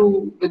got on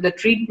to with the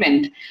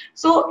treatment.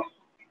 So,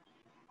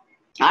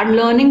 our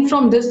learning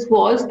from this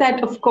was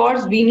that, of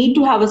course, we need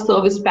to have a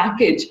service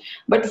package,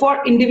 but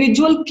for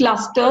individual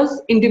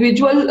clusters,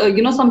 individual,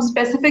 some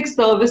specific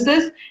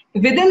services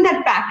within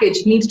that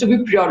package needs to be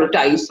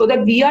prioritized so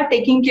that we are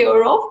taking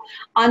care of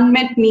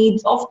unmet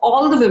needs of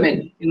all the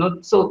women.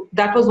 So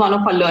that was one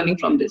of our learning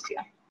from this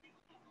year.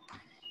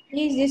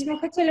 И здесь мы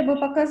хотели бы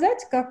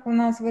показать, как у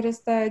нас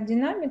вырастает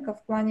динамика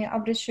в плане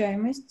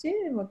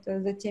обращаемости вот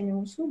за теми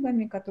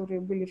услугами,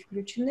 которые были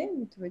включены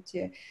вот в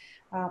эти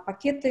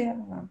пакеты,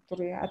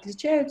 которые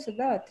отличаются,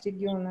 да, от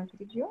региона к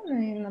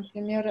региону. И,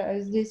 например,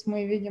 здесь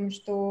мы видим,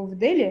 что в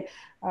Дели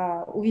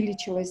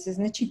увеличилось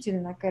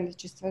значительное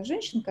количество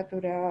женщин,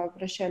 которые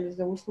обращались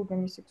за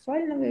услугами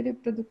сексуального и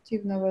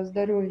репродуктивного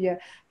здоровья.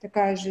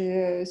 Такая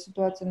же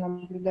ситуация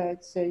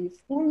наблюдается и в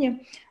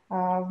Пуне.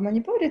 В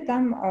Манипуре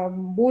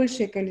там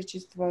большее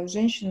количество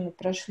женщин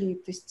прошли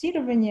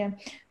тестирование.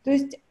 То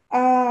есть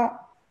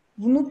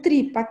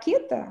внутри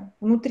пакета,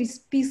 внутри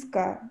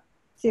списка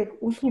тех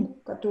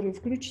услуг, которые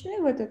включены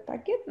в этот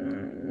пакет,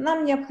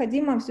 нам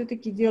необходимо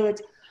все-таки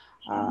делать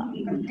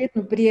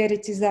конкретную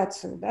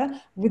приоритизацию, да,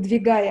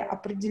 выдвигая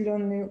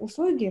определенные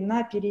услуги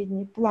на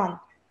передний план.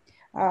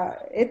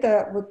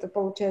 Это вот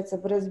получается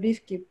в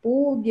разбивке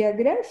по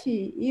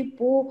географии и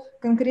по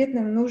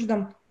конкретным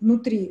нуждам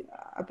внутри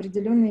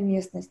определенной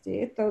местности.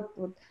 Это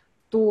вот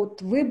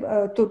тот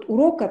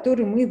урок,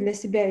 который мы для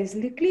себя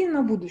извлекли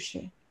на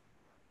будущее.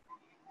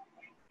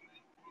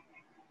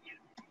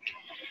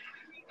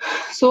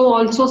 So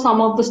also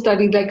some of the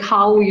studies, like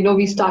how,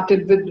 we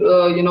started with,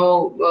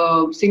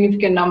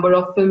 significant number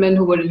of women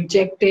who were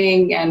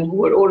injecting and who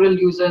were oral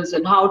users,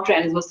 and how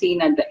trends were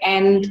seen at the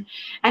end.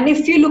 And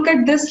if you look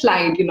at this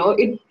slide,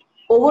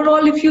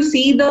 overall, if you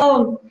see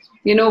the,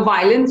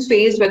 violence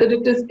faced, whether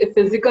it is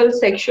physical,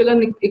 sexual,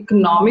 and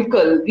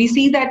economical, we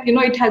see that,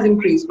 it has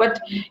increased.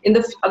 But in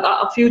the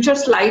future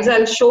slides,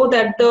 I'll show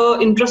that the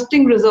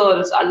interesting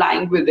results are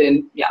lying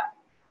within. Yeah.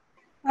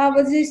 А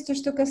вот здесь то,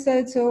 что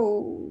касается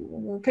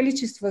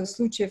количества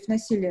случаев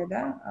насилия,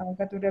 да,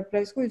 которое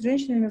происходит с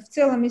женщинами, в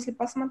целом, если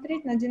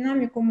посмотреть на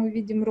динамику, мы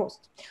видим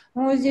рост.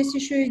 Но здесь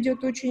еще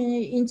идет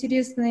очень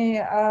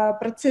интересный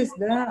процесс,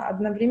 да,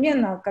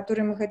 одновременно,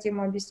 который мы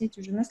хотим объяснить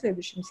уже на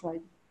следующем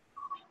слайде.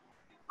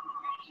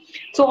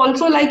 So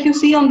also, like you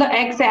see on the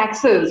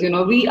x-axis,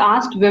 we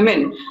asked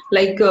women,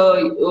 like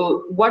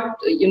what,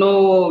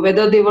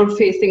 whether they were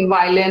facing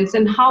violence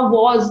and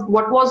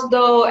what was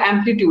the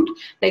amplitude,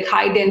 like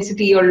high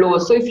density or low.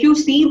 So if you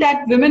see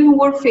that women who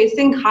were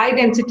facing high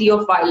density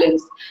of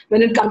violence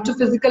when it comes to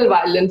physical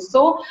violence,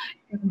 so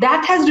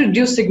that has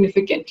reduced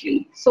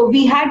significantly. So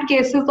we had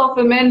cases of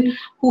women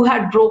who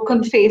had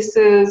broken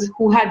faces,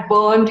 who had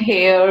burned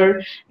hair,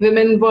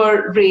 women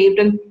were raped,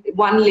 and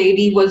one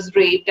lady was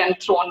raped and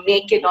thrown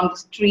naked on the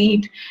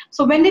street.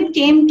 So when it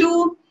came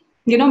to,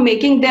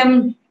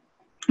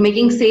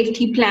 making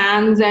safety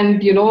plans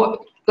and,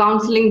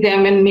 counseling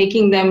them and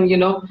making them,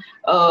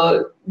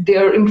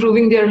 they're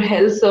improving their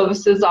health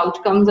services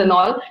outcomes and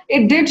all,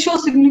 it did show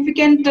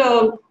significant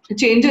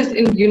changes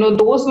in,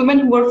 those women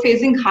who were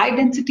facing high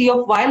density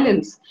of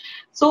violence.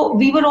 So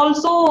one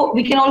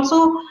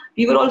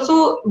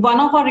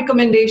of our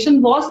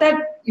recommendations was that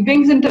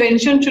Wing's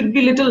intervention should be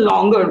a little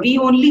longer. We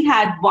only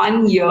had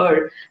 1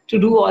 year to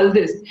do all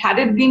this. Had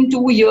it been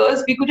 2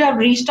 years, we could have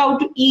reached out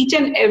to each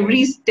and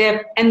every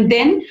step and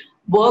then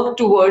work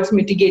towards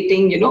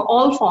mitigating,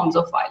 all forms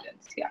of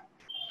violence. Yeah.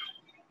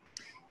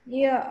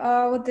 И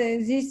вот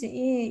здесь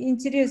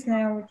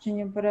интересная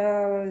очень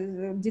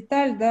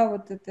деталь, да,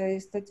 вот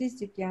этой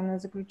статистики, она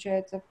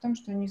заключается в том,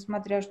 что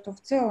несмотря что в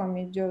целом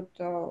идет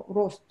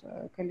рост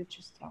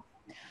количества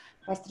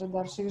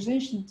пострадавших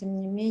женщин, тем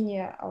не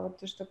менее, вот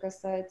то, что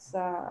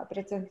касается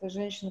процента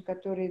женщин,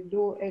 которые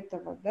до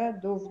этого, да,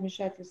 до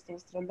вмешательства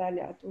страдали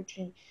от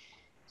очень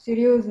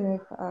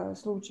серьезных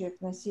случаев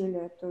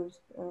насилия, то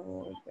есть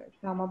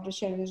к нам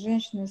обращались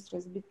женщины с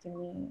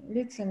разбитыми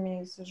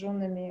лицами,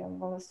 сожженными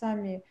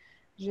волосами,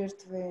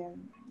 жертвы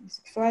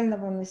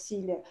сексуального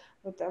насилия.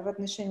 Вот в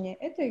отношении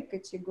этой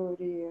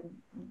категории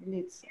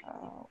лиц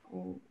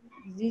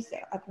здесь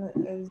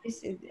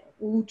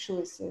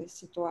улучшилась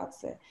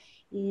ситуация.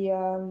 И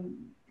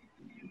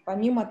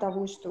помимо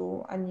того,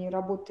 что они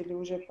работали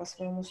уже по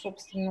своему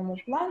собственному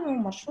плану,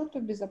 маршруту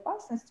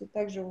безопасности,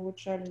 также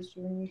улучшались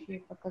у них и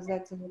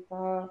показатели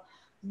по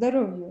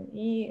здоровью.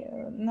 И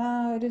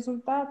на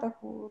результатах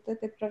вот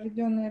этой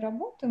проведенной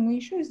работы мы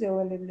еще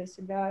сделали для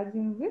себя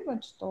один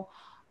вывод, что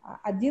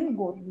 1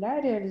 год для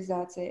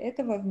реализации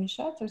этого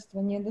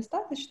вмешательства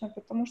недостаточно,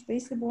 потому что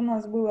если бы у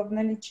нас было в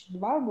наличии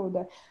 2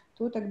 года,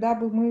 то тогда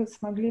бы мы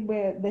смогли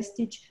бы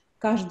достичь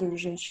каждую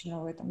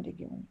женщину в этом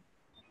регионе.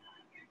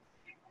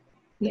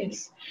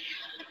 Yes.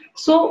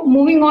 So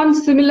moving on,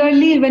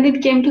 similarly, when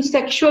it came to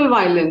sexual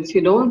violence,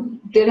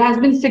 there has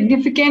been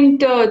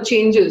significant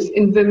changes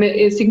in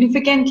women.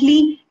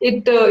 Significantly,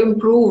 it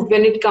improved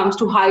when it comes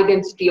to high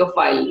density of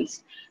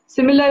violence.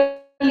 Similarly,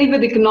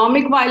 with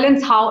economic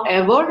violence,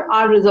 however,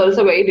 our results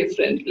are very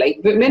different. Like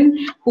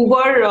women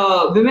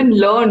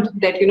learned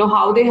that,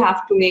 how they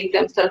have to make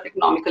themselves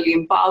economically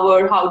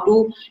empowered, how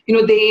to,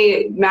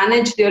 they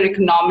manage their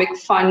economic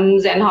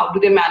funds, and how do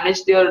they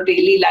manage their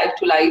daily life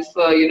to life,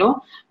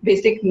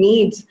 basic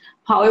needs.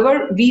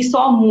 However, we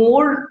saw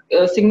more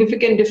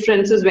significant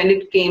differences when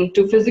it came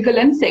to physical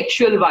and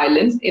sexual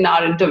violence in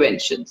our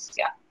interventions.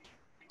 Yeah.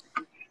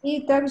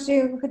 И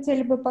также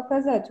хотели бы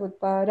показать вот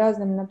по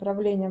разным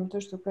направлениям то,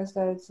 что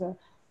касается,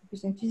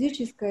 допустим,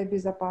 физической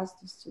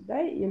безопасности,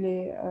 да,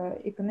 или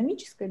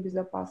экономической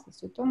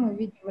безопасности, то мы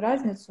видим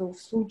разницу в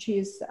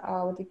случае с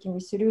вот такими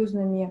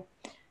серьезными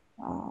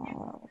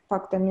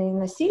фактами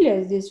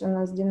насилия. Здесь у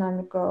нас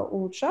динамика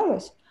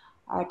улучшалась.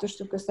 А то,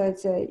 что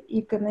касается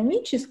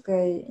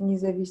экономической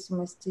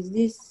независимости,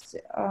 здесь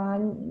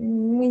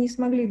мы не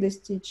смогли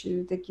достичь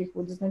таких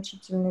вот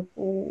значительных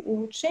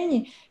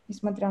улучшений,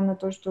 несмотря на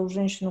то, что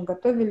женщину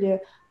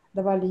готовили,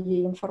 давали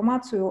ей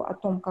информацию о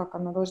том, как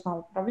она должна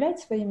управлять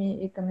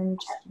своими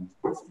экономическими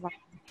средствами.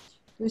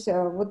 То есть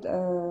вот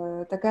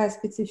такая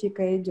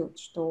специфика идет,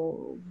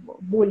 что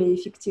более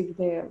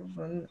эффективные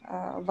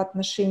в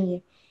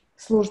отношении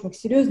сложных,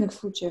 серьезных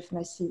случаев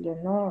насилия,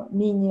 но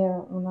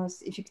менее у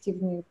нас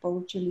эффективные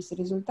получились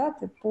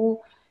результаты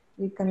по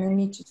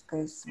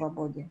экономической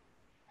свободе.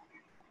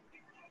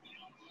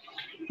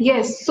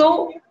 Yes,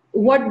 so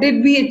what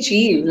did we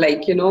achieve?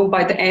 Like,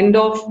 by the end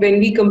of, when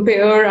we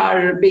compare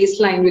our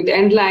baseline with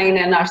end line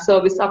and our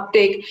service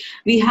uptake,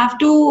 we have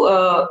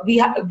to,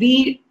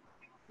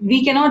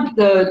 we cannot,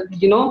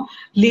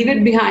 leave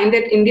it behind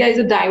that India is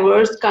a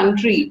diverse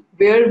country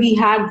where we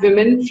had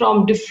women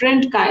from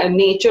different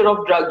nature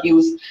of drug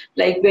use.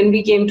 Like when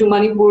we came to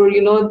Manipur,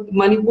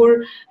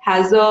 Manipur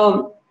has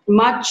a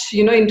much,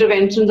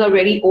 interventions are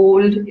very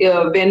old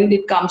when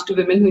it comes to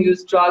women who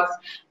use drugs.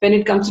 When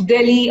it comes to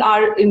Delhi,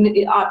 our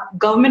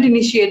government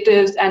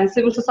initiatives and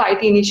civil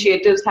society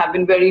initiatives have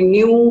been very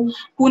new.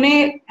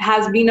 Pune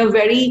has been a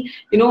very,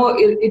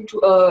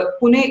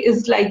 Pune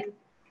is like,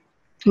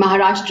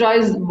 Maharashtra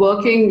is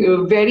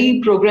working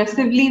very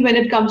progressively when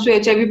it comes to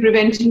HIV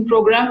prevention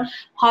program.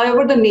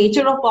 However, the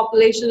nature of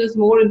population is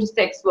more into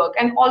sex work.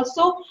 And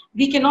also,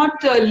 we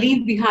cannot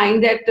leave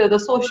behind that the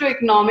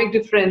socioeconomic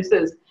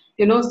differences,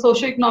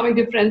 socioeconomic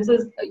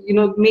differences,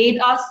 made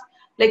us,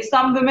 like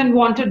some women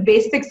wanted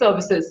basic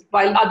services,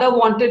 while other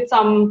wanted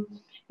some,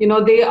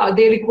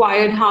 they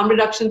required harm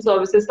reduction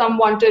services. Some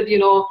wanted,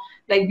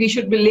 like we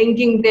should be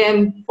linking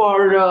them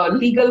for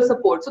legal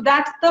support. So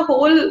that's the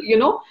whole,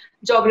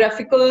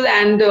 geographical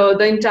and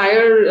the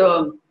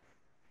entire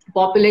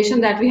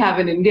population that we have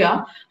in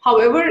India.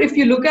 However, if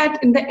you look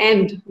at in the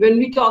end, when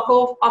we talk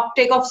of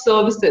uptake of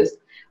services,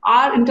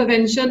 our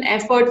intervention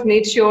efforts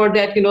made sure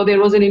that, there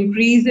was an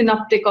increase in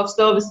uptake of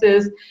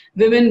services.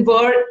 Women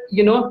were,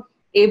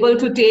 able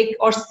to take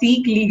or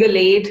seek legal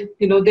aid.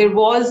 There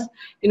was,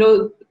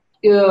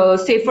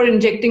 safer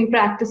injecting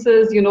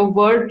practices,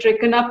 were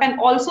taken up. And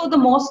also the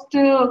most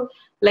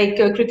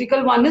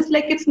critical one is,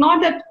 like, it's not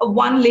that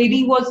one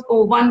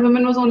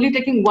woman was only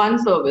taking one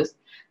service.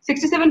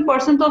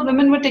 67% of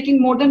women were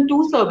taking more than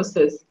 2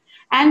 services.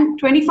 And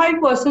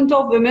 25%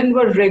 of women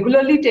were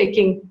regularly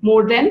taking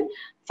more than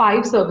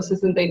 5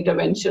 services in the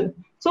intervention.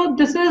 So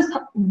this is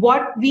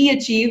what we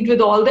achieved with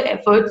all the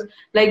efforts.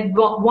 Like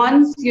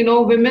once,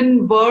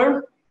 women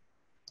were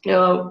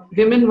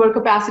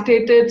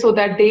capacitated so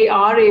that they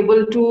are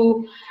able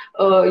to,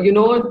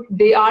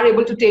 they are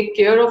able to take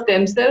care of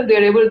themselves.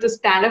 They're able to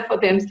stand up for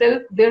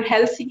themselves. Their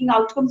health-seeking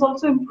outcomes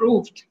also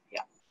improved.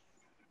 Yeah.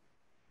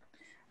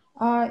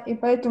 И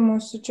поэтому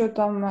с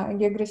учетом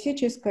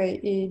географической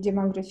и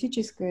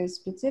демографической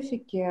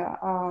специфики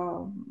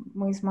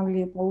мы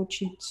смогли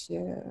получить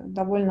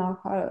довольно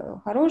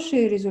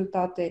хорошие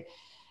результаты,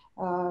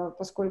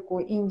 поскольку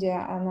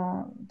Индия,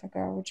 она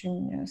такая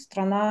очень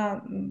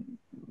страна,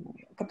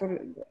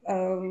 которая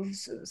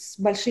с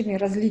большими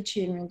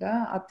различиями,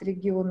 да, от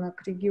региона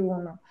к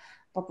региону.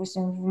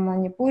 Допустим, в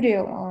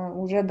Манипуре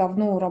уже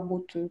давно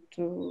работают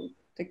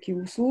такие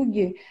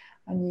услуги,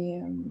 они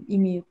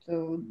имеют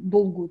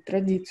долгую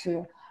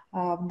традицию.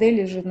 А в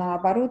Дели же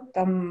наоборот,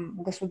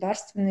 там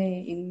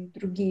государственные и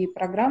другие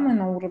программы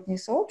на уровне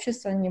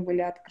сообщества, они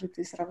были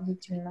открыты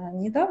сравнительно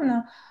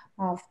недавно.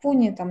 А в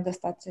Пуне там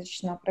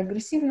достаточно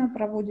прогрессивно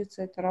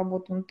проводится эта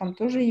работа, но там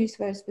тоже есть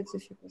своя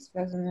специфика,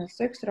 связанная с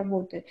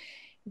секс-работой.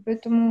 И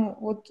поэтому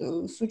вот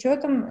с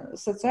учетом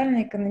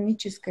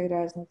социально-экономической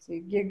разницы,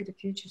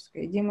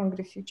 географической,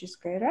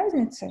 демографической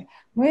разницы,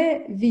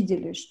 мы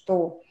видели,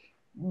 что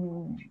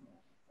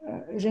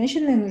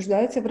женщины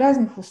нуждаются в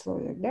разных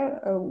условиях,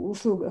 да,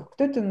 услугах.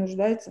 Кто-то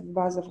нуждается в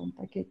базовом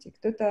пакете,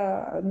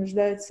 кто-то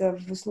нуждается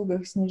в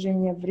услугах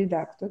снижения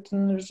вреда, кто-то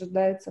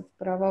нуждается в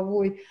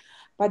правовой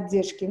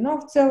поддержке. Но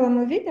в целом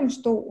мы видим,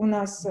 что у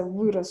нас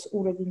вырос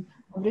уровень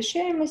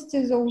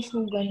обращаемости за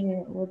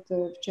услугами, вот,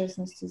 в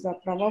частности, за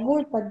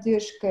правовой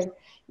поддержкой.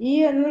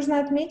 И нужно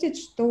отметить,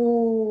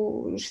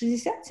 что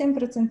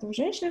 67%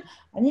 женщин,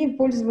 они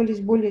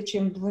пользовались более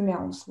чем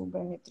 2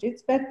 услугами,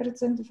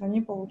 35%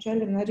 они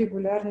получали на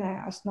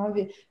регулярной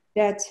основе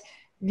 5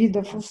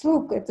 видов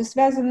услуг. Это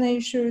связано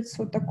еще и с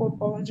вот такой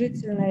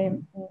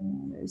положительной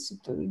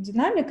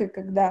динамикой,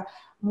 когда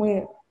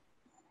мы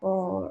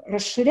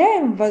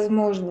расширяем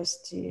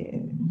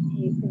возможности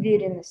и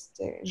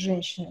уверенности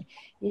женщины,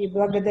 и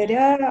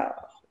благодаря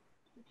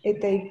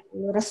этой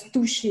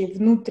растущей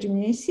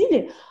внутренней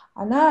силе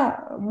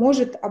она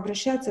может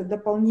обращаться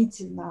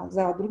дополнительно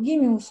за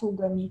другими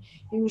услугами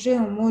и уже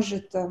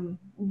может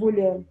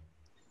более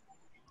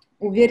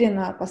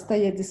уверенно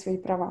постоять за свои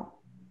права.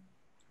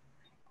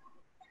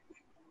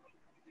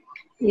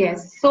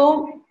 Yes,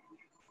 so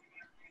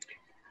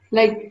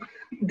like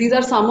these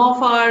are some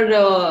of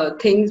our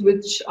things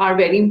which are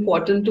very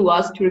important to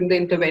us during the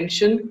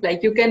intervention.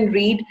 Like you can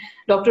read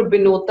Dr.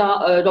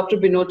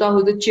 Binota,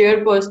 who's the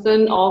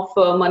chairperson of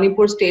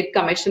Manipur State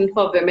Commission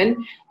for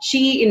Women.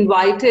 She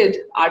invited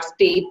our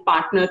state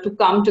partner to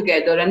come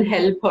together and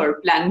help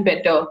her plan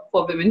better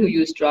for women who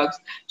use drugs.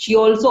 She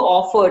also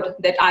offered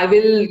that I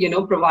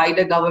will, provide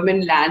a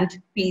government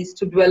land piece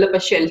to develop a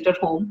shelter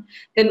home.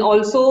 Then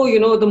also,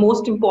 the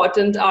most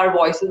important are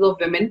voices of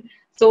women.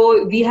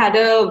 So we had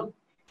a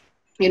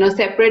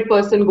separate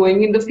person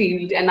going in the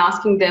field and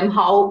asking them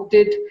how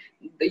did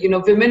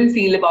women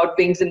feel about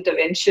Wing's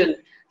intervention.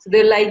 So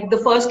they're like, the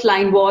first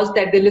line was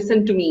that they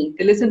listened to me,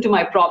 they listened to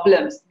my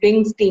problems,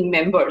 Wing's team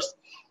members.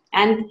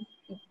 And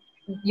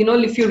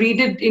if you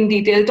read it in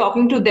detail,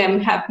 talking to them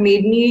have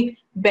made me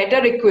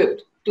better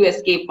equipped to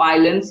escape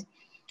violence.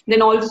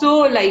 Then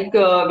also, like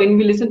when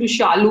we listen to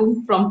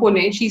Shalu from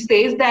Pune, she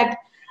says that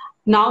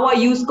now I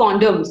use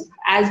condoms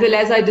as well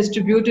as I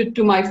distribute it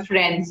to my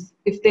friends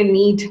if they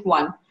need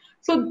one.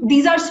 So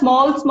these are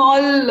small,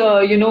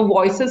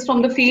 voices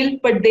from the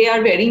field, but they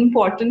are very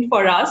important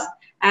for us.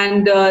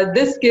 And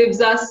this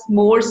gives us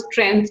more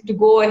strength to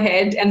go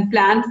ahead and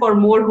plan for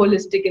more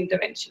holistic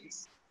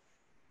interventions.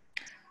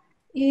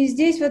 И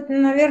здесь вот,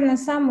 наверное,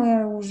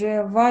 самый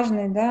уже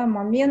важный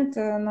момент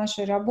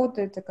нашей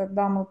работы, это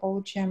когда мы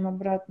получаем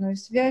обратную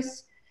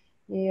связь.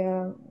 И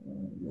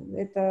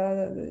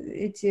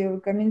эти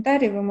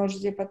комментарии вы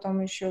можете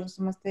потом еще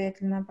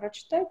самостоятельно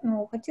прочитать,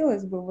 но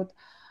хотелось бы вот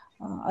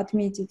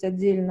отметить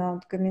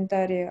отдельно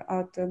комментарии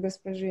от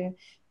госпожи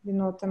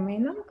Бинота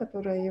Мейнам,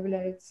 которая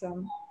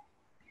является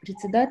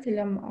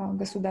председателем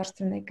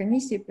Государственной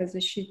комиссии по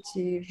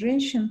защите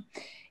женщин.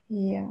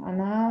 И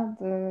она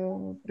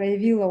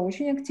проявила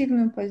очень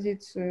активную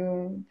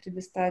позицию,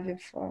 предоставив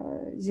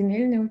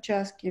земельные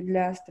участки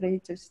для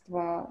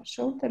строительства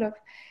шелтеров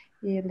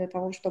и для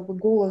того, чтобы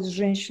голос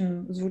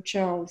женщин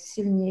звучал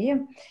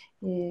сильнее.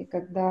 И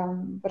когда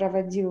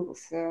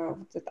проводился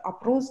этот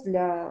опрос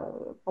для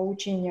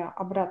получения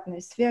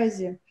обратной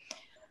связи,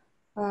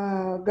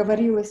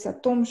 говорилось о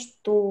том,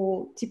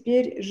 что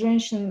теперь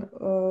женщин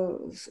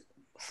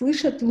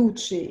слышат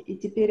лучше, и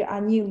теперь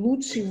они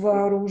лучше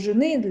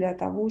вооружены для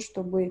того,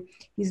 чтобы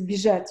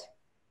избежать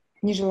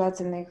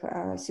нежелательных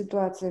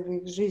ситуаций в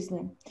их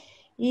жизни.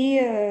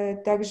 И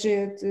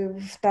также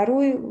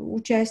второй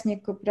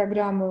участник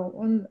программы,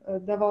 он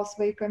давал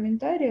свои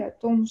комментарии о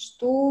том,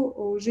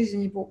 что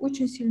жизнь его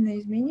очень сильно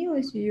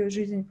изменилась, ее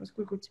жизнь,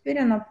 поскольку теперь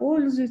она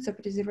пользуется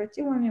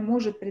презервативами,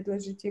 может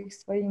предложить их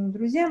своим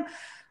друзьям.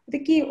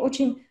 Такие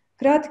очень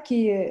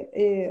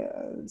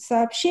краткие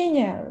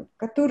сообщения,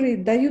 которые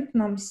дают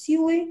нам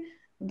силы,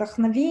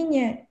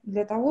 вдохновение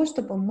для того,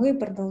 чтобы мы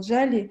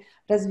продолжали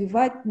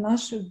развивать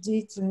нашу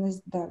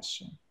деятельность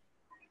дальше.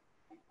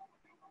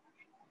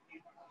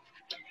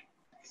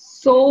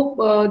 So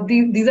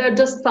these are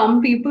just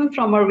some people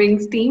from our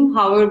Wings team.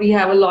 However, we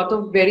have a lot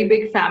of very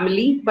big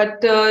family.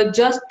 But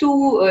just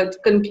to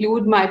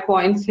conclude my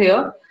points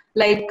here,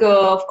 like,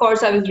 of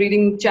course, I was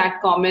reading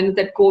chat comments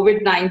that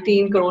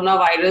COVID-19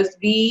 coronavirus,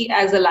 we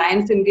as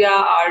Alliance India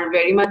are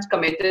very much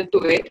committed to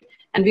it.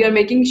 And we are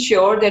making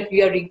sure that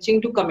we are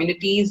reaching to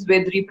communities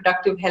with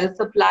reproductive health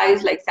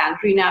supplies like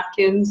sanitary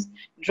napkins,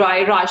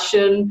 dry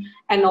ration,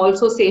 and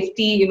also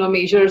safety,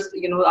 measures.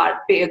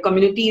 Our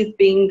community is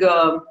being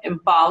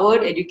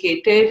empowered,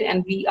 educated,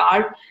 and we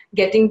are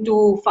getting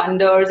to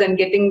funders and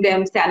getting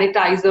them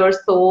sanitizers,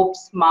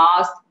 soaps,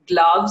 masks,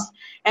 gloves.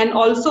 And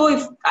also,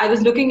 if I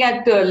was looking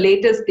at the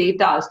latest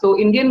data, so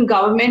Indian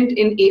government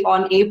in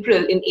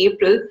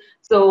April,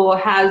 so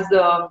has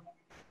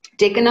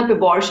taken up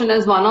abortion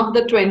as one of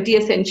the 20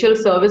 essential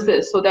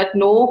services, so that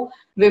no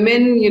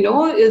women,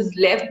 is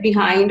left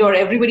behind, or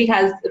everybody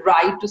has the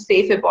right to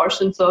safe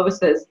abortion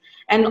services.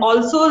 And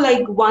also,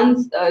 like,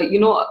 once,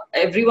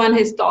 everyone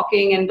is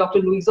talking, and Dr.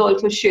 Louisa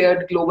also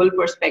shared global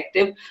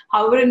perspective.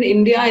 However, in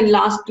India, in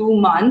last 2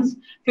 months,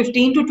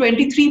 15 to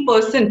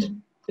 23%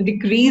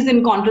 decrease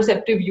in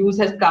contraceptive use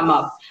has come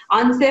up.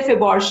 Unsafe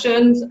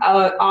abortions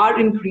are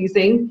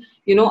increasing.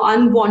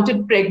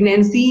 Unwanted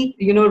pregnancy,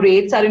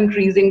 rates are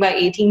increasing by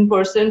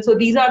 18%. So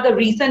these are the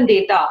recent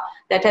data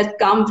that has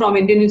come from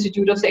Indian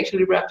Institute of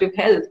Sexual Reproductive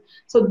Health.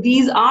 So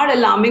these are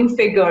alarming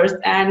figures,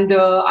 and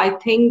I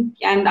think,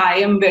 and I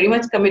am very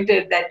much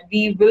committed that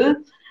we will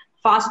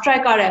fast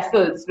track our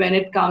efforts when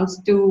it comes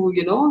to,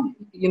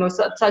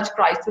 such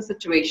crisis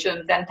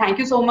situations. And thank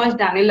you so much,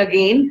 Daniel,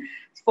 again,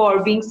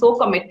 for being so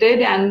committed.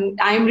 And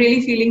I'm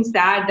really feeling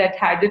sad that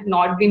had it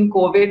not been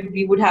COVID,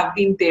 we would have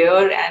been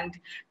there and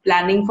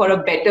planning for a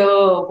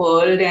better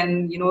world.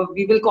 And,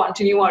 we will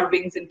continue our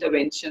wings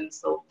intervention.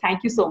 So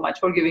thank you so much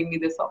for giving me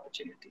this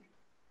opportunity.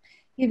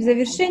 И в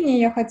завершение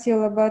я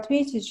хотела бы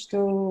отметить,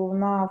 что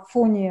на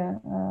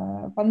фоне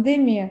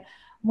пандемии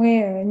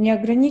мы не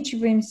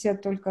ограничиваемся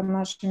только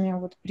нашими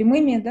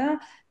прямыми,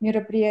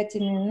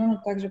 мероприятиями,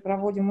 но также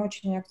проводим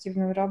очень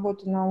активную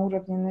работу на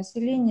уровне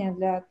населения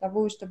для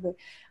того, чтобы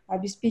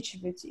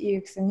обеспечивать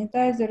их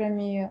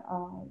санитайзерами,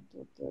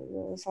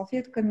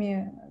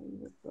 салфетками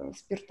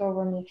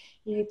спиртовыми,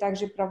 и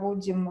также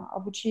проводим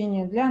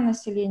обучение для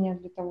населения,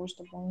 для того,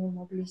 чтобы они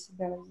могли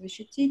себя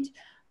защитить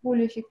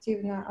более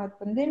эффективно от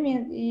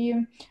пандемии, и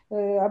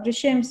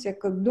обращаемся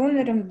к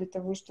донорам для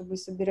того, чтобы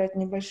собирать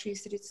небольшие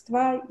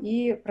средства,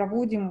 и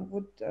проводим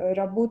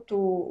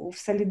работу в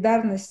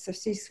солидарность со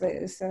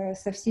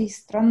всей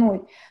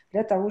страной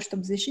для того,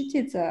 чтобы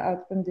защититься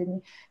от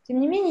пандемии. Тем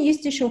не менее,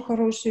 есть еще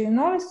хорошие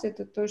новости,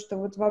 это то, что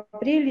в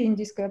апреле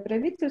индийское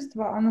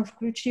правительство, оно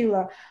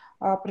включило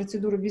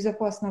процедуру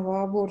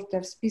безопасного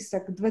аборта в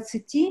список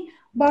 20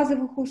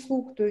 базовых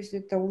услуг, то есть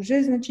это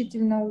уже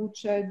значительно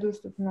улучшает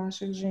доступ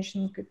наших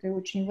женщин к этой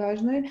очень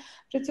важной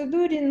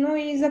процедуре. Но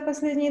и за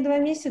последние 2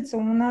 месяца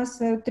у нас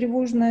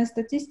тревожная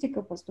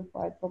статистика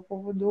поступает по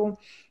поводу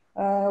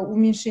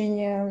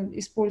уменьшения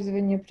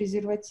использования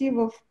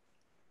презервативов,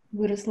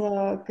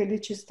 выросло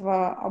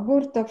количество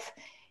абортов,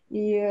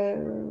 и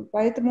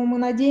поэтому мы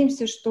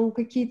надеемся, что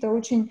какие-то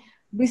очень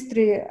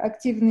быстрые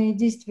активные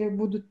действия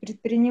будут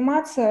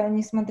предприниматься,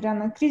 несмотря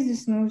на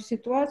кризисную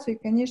ситуацию. И,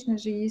 конечно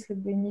же, если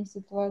бы не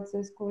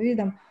ситуация с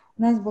ковидом,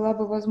 у нас была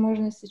бы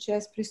возможность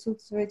сейчас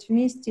присутствовать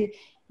вместе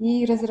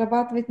и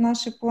разрабатывать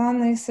наши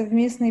планы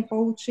совместные по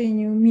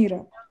улучшению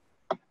мира.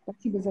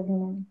 Спасибо за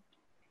внимание.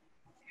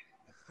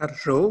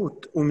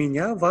 Харжот, у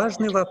меня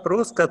важный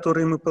вопрос,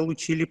 который мы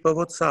получили по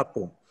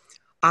WhatsApp.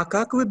 А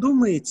как вы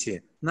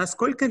думаете,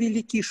 насколько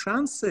велики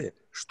шансы,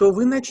 что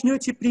вы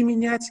начнете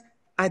применять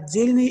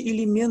отдельные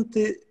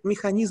элементы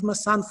механизма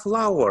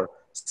Sunflower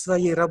в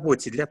своей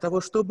работе для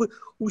того, чтобы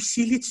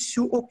усилить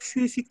всю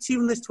общую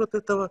эффективность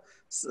этого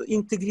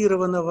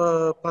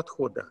интегрированного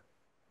подхода?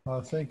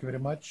 Thank you very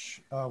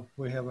much.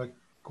 We have a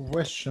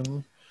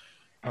question.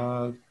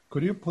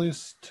 Could you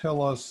please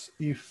tell us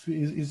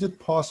is it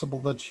possible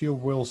that you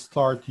will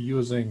start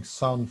using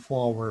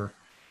Sunflower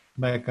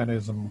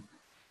mechanism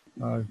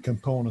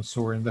components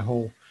or in the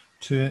whole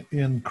to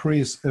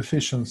increase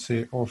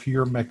efficiency of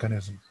your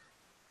mechanism?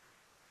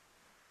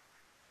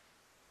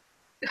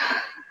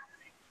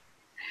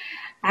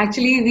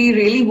 Actually, we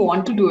really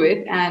want to do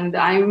it, and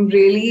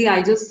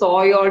I just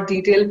saw your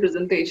detailed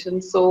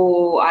presentation,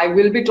 so I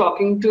will be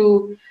talking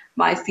to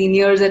my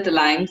seniors at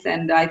Alliance,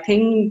 and I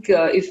think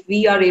if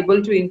we are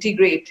able to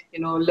integrate,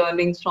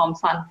 learnings from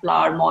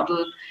Sunflower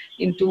model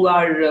into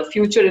our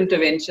future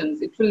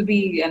interventions, it will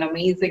be an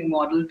amazing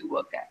model to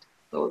work at.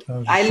 So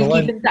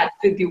I'll keep in touch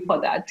with you for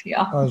that.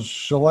 Yeah.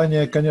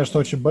 Желание, конечно,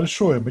 очень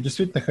большое. Мы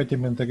действительно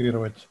хотим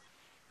интегрировать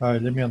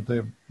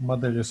элементы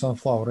модели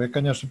Sunflower. Я,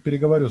 конечно,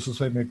 переговорю со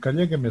своими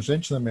коллегами,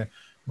 женщинами,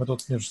 мы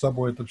тут между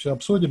собой это все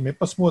обсудим и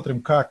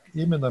посмотрим, как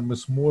именно мы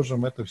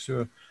сможем это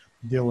все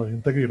дело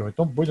интегрировать.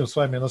 Ну, будем с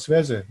вами на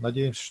связи,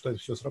 надеемся, что это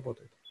все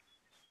сработает.